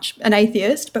much an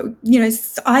atheist, but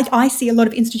I see a lot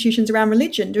of institutions around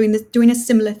religion doing a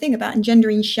similar thing about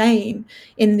engendering shame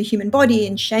in the human body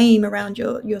and shame around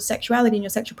your sexuality and your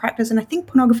sexual practice. And I think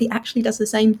pornography actually does the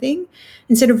same thing.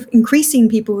 Instead of increasing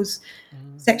people's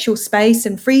sexual space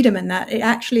and freedom, and that, it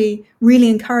actually really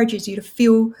encourages you to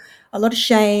feel a lot of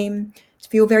shame, to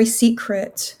feel very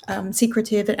secretive,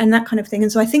 and that kind of thing.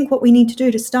 And so I think what we need to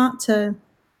do to start to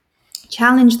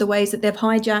challenge the ways that they've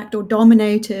hijacked or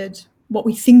dominated what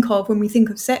we think of when we think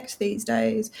of sex these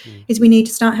days is we need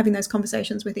to start having those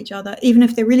conversations with each other, even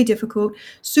if they're really difficult,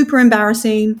 super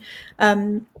embarrassing.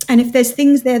 And if there's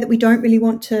things there that we don't really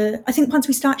want to, I think once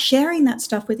we start sharing that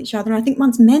stuff with each other, and I think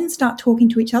once men start talking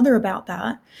to each other about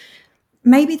that,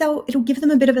 maybe it'll give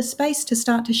them a bit of a space to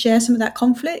start to share some of that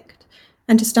conflict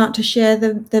and to start to share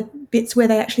the bits where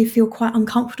they actually feel quite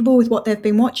uncomfortable with what they've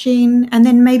been watching, and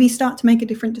then maybe start to make a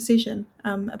different decision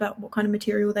about what kind of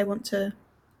material they want to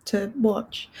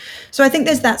watch. So I think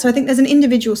there's that. So I think there's an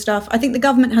individual stuff. I think the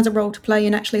government has a role to play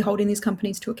in actually holding these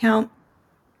companies to account,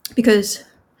 because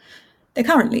they're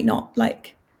currently not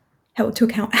held to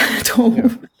account at all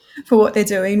for what they're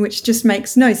doing, which just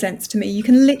makes no sense to me. You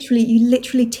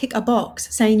literally tick a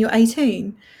box saying you're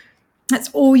 18. That's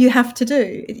all you have to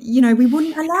do. We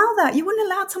wouldn't allow that. You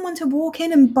wouldn't allow someone to walk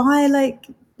in and buy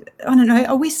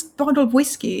a bottle of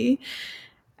whiskey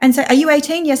and say, "Are you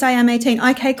 18? Yes, I am 18.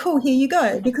 Okay, cool. Here you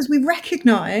go." Because we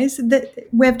recognise that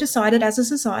we've decided as a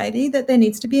society that there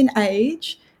needs to be an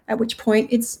age at which point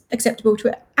it's acceptable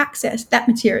to access that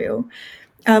material,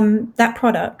 that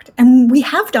product. And we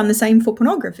have done the same for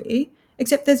pornography,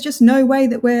 except there's just no way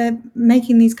that we're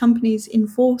making these companies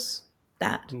enforce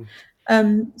that.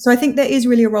 So I think there is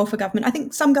really a role for government. I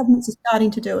think some governments are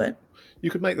starting to do it. You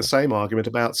could make the same argument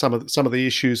about some of the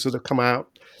issues that have come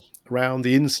out around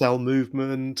the incel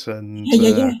movement and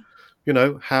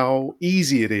how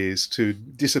easy it is to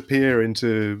disappear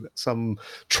into some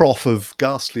trough of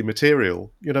ghastly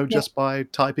material, just by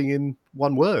typing in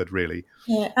one word, really.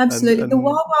 Yeah, absolutely. The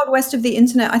wild, wild west of the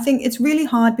internet, I think it's really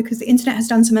hard because the internet has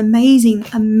done some amazing,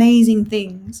 amazing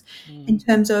things in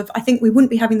terms of, I think we wouldn't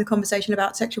be having the conversation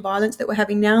about sexual violence that we're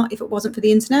having now if it wasn't for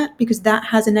the internet, because that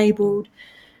has enabled,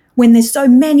 when there's so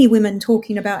many women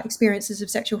talking about experiences of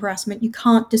sexual harassment, you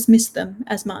can't dismiss them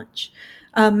as much.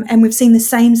 And we've seen the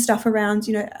same stuff around,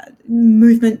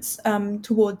 movements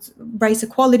towards race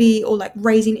equality or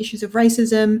raising issues of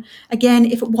racism. Again,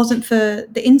 if it wasn't for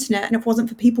the internet and if it wasn't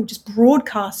for people just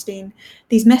broadcasting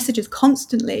these messages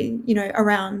constantly,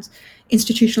 around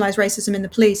institutionalized racism in the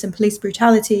police and police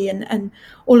brutality and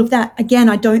all of that, again,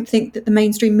 I don't think that the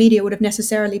mainstream media would have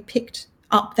necessarily picked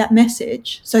up that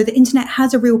message. So the internet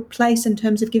has a real place in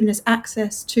terms of giving us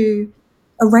access to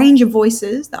a range of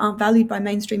voices that aren't valued by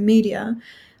mainstream media.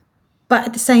 But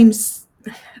at the same,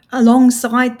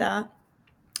 alongside that,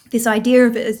 this idea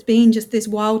of it as being just this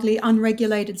wildly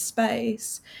unregulated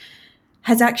space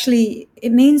has actually,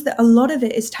 it means that a lot of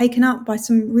it is taken up by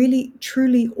some really,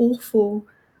 truly awful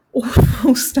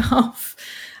stuff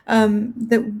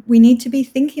that we need to be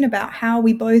thinking about how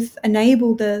we both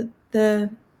enable the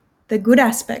good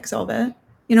aspects of it.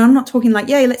 I'm not talking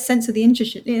let's censor the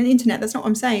internet. That's not what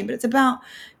I'm saying. But it's about,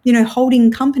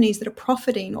 holding companies that are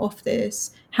profiting off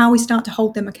this, how we start to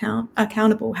hold them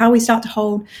accountable, how we start to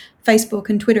hold Facebook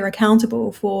and Twitter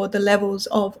accountable for the levels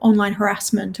of online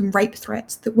harassment and rape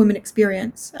threats that women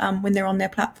experience when they're on their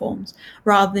platforms,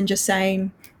 rather than just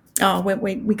saying, "Oh,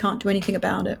 we can't do anything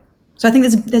about it." So I think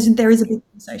there is a big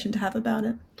conversation to have about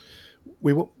it.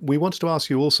 We wanted to ask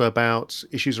you also about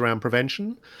issues around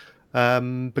prevention.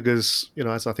 Because,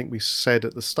 as I think we said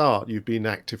at the start, you've been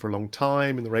active for a long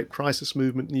time in the rape crisis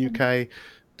movement in the UK,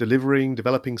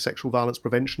 developing sexual violence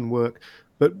prevention work.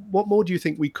 But what more do you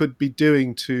think we could be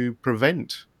doing to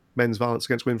prevent men's violence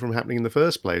against women from happening in the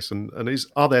first place? And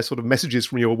are there sort of messages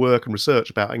from your work and research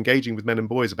about engaging with men and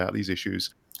boys about these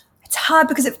issues? It's hard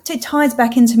because it ties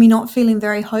back into me not feeling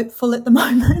very hopeful at the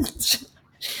moment.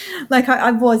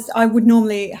 I would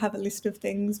normally have a list of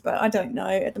things, but I don't know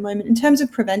at the moment. In terms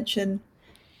of prevention,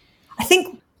 I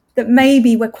think that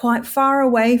maybe we're quite far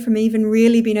away from even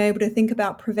really being able to think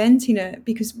about preventing it,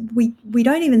 because we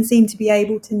don't even seem to be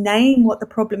able to name what the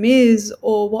problem is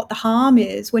or what the harm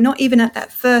is. We're not even at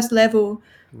that first level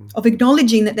of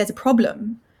acknowledging that there's a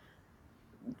problem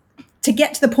to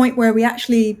get to the point where we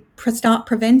actually start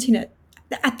preventing it.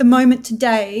 At the moment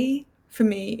today, for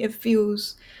me, it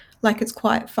feels like it's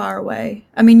quite far away.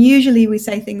 I mean, usually we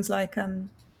say things like,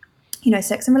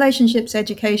 sex and relationships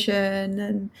education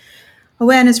and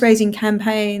awareness raising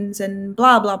campaigns and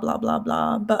blah, blah, blah, blah,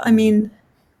 blah. But I mean,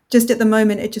 just at the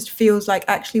moment, it just feels like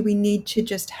actually we need to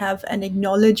just have an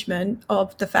acknowledgement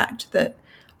of the fact that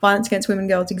violence against women and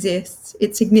girls exists.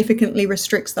 It significantly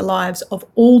restricts the lives of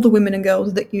all the women and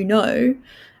girls that you know.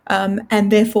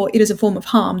 And therefore, it is a form of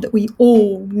harm that we're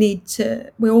all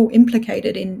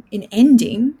implicated in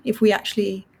ending if we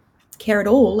actually care at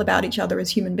all about each other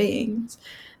as human beings.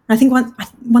 And I think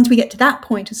once we get to that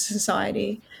point as a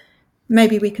society,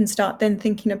 maybe we can start then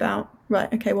thinking about,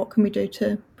 right, okay, what can we do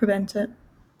to prevent it?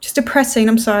 Just depressing.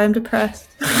 I'm sorry, I'm depressed.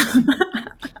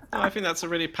 I think that's a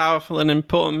really powerful and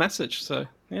important message. So,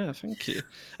 yeah, thank you.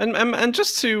 And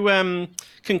just to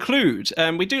conclude,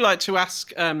 we do like to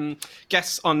ask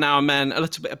guests on Now and Men a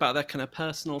little bit about their kind of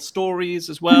personal stories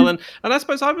as well. And I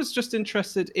suppose I was just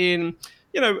interested in,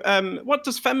 what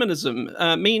does feminism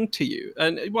mean to you,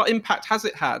 and what impact has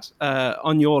it had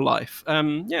on your life?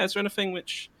 Is there anything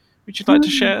which you'd like to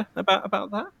share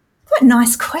about that? What a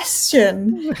nice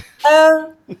question.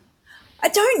 I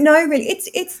don't know really.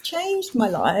 It's changed my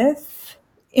life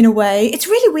in a way. It's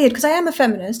really weird because I am a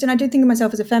feminist and I do think of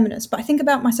myself as a feminist, but I think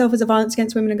about myself as a violence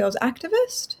against women and girls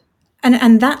activist.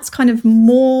 And that's kind of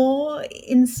more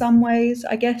in some ways,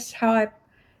 I guess, how I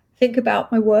think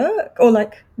about my work or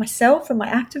like myself and my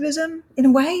activism in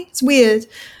a way. It's weird.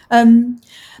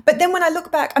 But then when I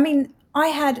look back, I mean,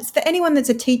 for anyone that's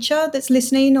a teacher that's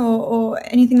listening or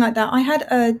anything like that, I had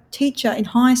a teacher in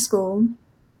high school.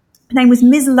 Her name was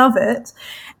Ms. Lovett,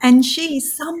 and she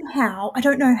somehow, I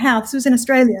don't know how, this was in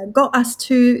Australia, got us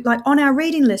to, like, on our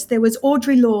reading list, there was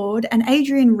Audre Lorde and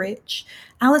Adrienne Rich,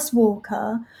 Alice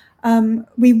Walker.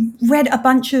 We read a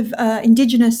bunch of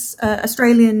Indigenous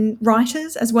Australian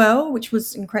writers as well, which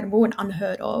was incredible and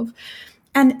unheard of.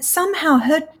 And somehow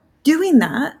her doing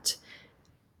that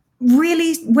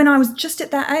really, when I was just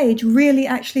at that age, really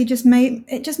actually just made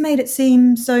it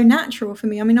seem so natural for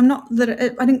me. I mean,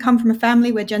 I didn't come from a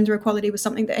family where gender equality was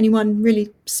something that anyone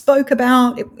really spoke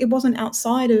about. It wasn't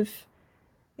outside of,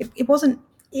 it wasn't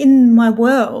in my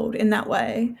world in that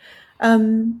way.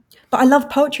 But I love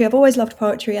poetry. I've always loved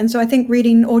poetry. And so I think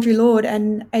reading Audre Lorde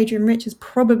and Adrienne Rich is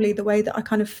probably the way that I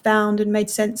kind of found and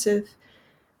made sense of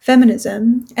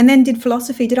feminism, and then did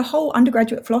a whole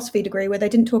undergraduate philosophy degree where they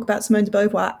didn't talk about Simone de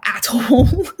Beauvoir at all.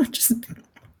 Just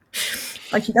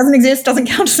like she doesn't exist, doesn't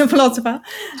count as a philosopher.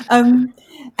 And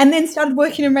then started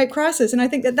working in rape crisis. And I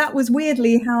think that was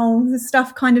weirdly how the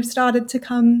stuff kind of started to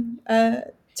come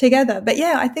together. But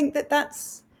yeah, I think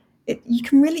that's it. You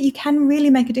can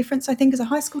really make a difference, I think, as a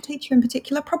high school teacher in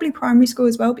particular, probably primary school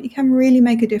as well, but you can really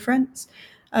make a difference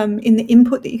in the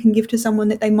input that you can give to someone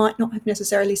that they might not have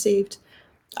necessarily received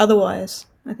otherwise,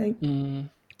 I think.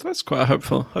 That's quite a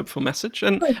hopeful message.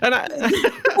 And I get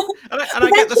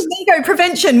this. There you go,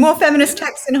 prevention, more feminist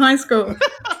texts in high school.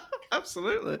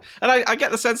 Absolutely. And I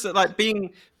get the sense that like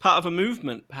being part of a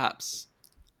movement perhaps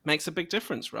makes a big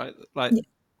difference, right? Like,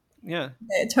 yeah,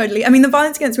 totally. I mean, the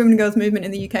violence against women and girls movement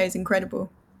in the UK is incredible.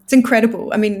 It's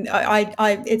incredible. I mean,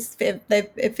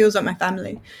 it feels like my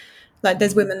family. Like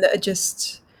there's women that are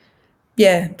just,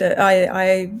 that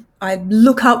I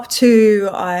look up to,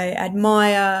 I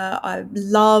admire, I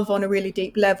love on a really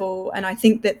deep level. And I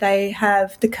think that they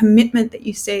have the commitment that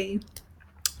you see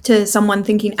to someone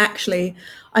thinking, actually,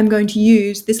 I'm going to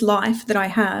use this life that I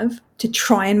have to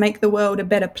try and make the world a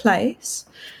better place.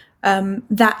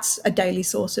 That's a daily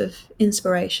source of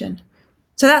inspiration.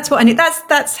 So that's what I need.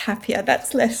 That's happier.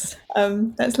 That's less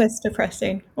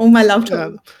depressing. All my love to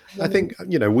them. I think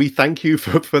we thank you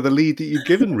for the lead that you've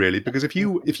given, really, because if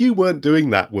you weren't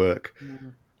doing that work,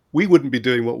 we wouldn't be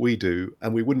doing what we do,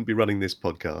 and we wouldn't be running this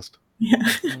podcast.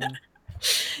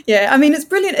 Yeah, I mean, it's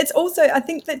brilliant. It's also, I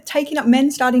think that men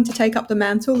starting to take up the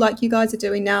mantle, like you guys are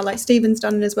doing now, like Stephen's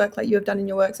done in his work, like you have done in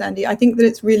your work, Sandy. I think that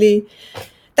it's really.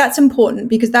 That's important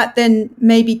because that then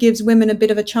maybe gives women a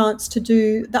bit of a chance to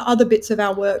do the other bits of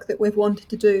our work that we've wanted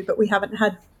to do, but we haven't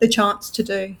had the chance to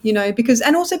do, because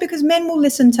men will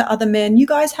listen to other men. You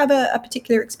guys have a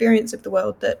particular experience of the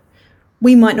world that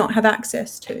we might not have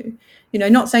access to,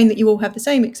 not saying that you all have the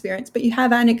same experience, but you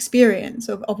have an experience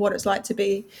of what it's like to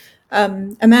be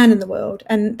a man in the world.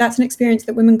 And that's an experience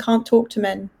that women can't talk to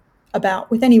men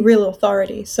about with any real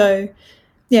authority. So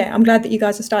yeah, I'm glad that you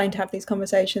guys are starting to have these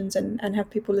conversations and have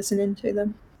people listen into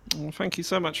them. Well, thank you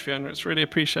so much, Fiona. It's really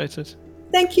appreciated.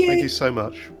 Thank you. Thank you so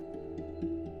much.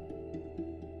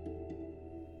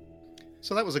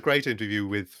 So that was a great interview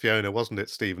with Fiona, wasn't it,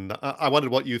 Stephen? I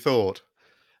wondered what you thought.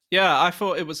 Yeah, I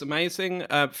thought it was amazing.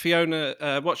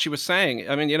 Fiona, what she was saying,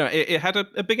 I mean, it had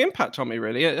a big impact on me,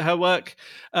 really. Her work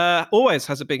always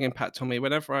has a big impact on me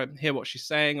whenever I hear what she's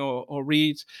saying or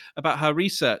read about her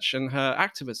research and her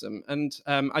activism. And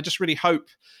I just really hope,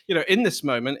 in this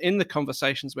moment, in the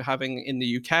conversations we're having in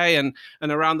the UK and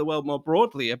around the world more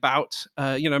broadly about,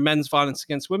 men's violence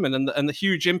against women and the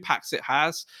huge impacts it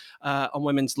has on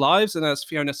women's lives. And as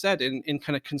Fiona said, in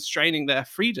kind of constraining their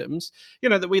freedoms,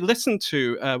 that we listen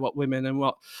to what women and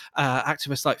what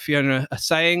activists like Fiona are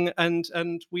saying,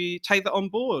 and we take that on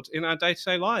board in our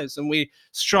day-to-day lives, and we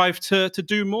strive to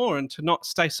do more and to not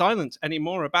stay silent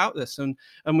anymore about this, and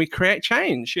we create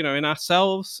change, in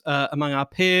ourselves, among our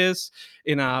peers,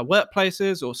 in our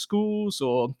workplaces or schools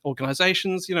or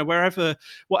organizations,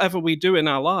 whatever we do in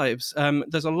our lives.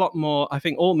 There's a lot more I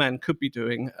think all men could be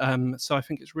doing. So I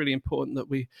think it's really important that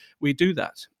we do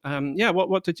that.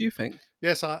 What did you think?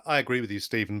 Yes, I agree with you,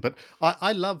 Stephen. But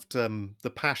I loved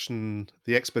the passion,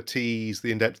 the expertise,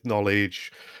 the in-depth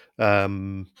knowledge,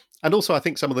 and also I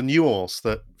think some of the nuance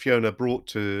that Fiona brought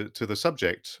to the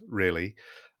subject, really.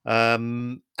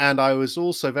 And I was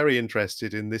also very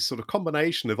interested in this sort of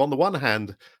combination of, on the one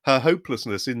hand, her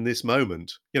hopelessness in this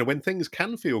moment, when things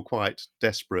can feel quite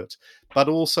desperate, but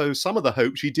also some of the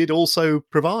hope she did also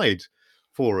provide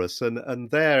for us. And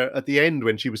there at the end,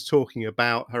 when she was talking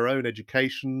about her own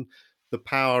education, the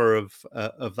power of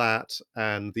that,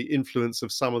 and the influence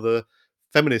of some of the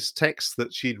feminist texts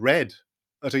that she'd read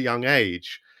at a young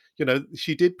age,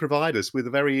 she did provide us with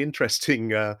a very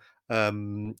interesting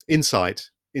insight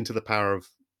into the power of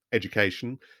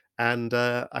education. And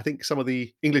I think some of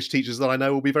the English teachers that I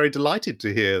know will be very delighted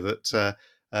to hear that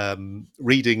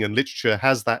reading and literature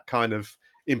has that kind of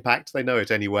impact. They know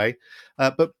it anyway.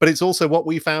 But it's also what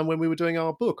we found when we were doing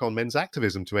our book on men's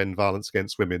activism to end violence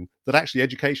against women, that actually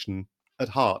education at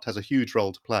heart has a huge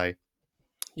role to play.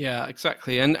 Yeah,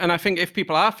 exactly. And I think if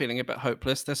people are feeling a bit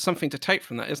hopeless, there's something to take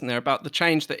from that, isn't there, about the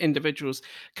change that individuals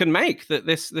can make, that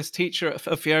this teacher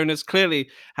of Fiona's clearly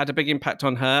had a big impact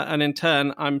on her. And in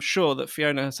turn, I'm sure that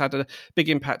Fiona has had a big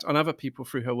impact on other people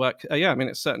through her work.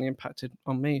 It's certainly impacted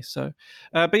on me. So,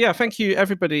 thank you,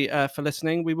 everybody, for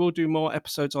listening. We will do more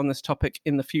episodes on this topic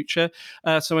in the future.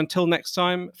 So until next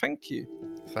time, thank you.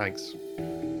 Thanks.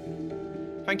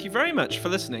 Thank you very much for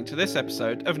listening to this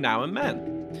episode of Now and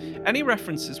Men. Any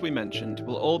references we mentioned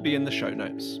will all be in the show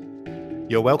notes.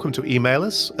 You're welcome to email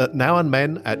us at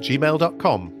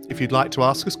nowandmen@gmail.com if you'd like to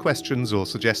ask us questions or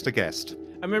suggest a guest.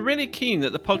 And we're really keen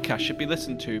that the podcast should be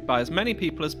listened to by as many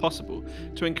people as possible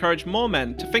to encourage more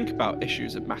men to think about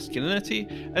issues of masculinity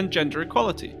and gender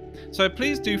equality. So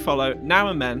please do follow Now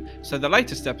and Men so the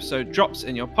latest episode drops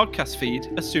in your podcast feed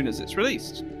as soon as it's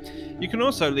released. You can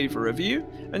also leave a review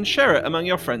and share it among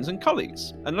your friends and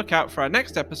colleagues, and look out for our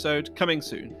next episode coming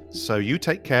soon. So you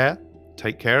take care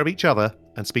of each other,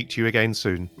 and speak to you again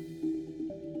soon.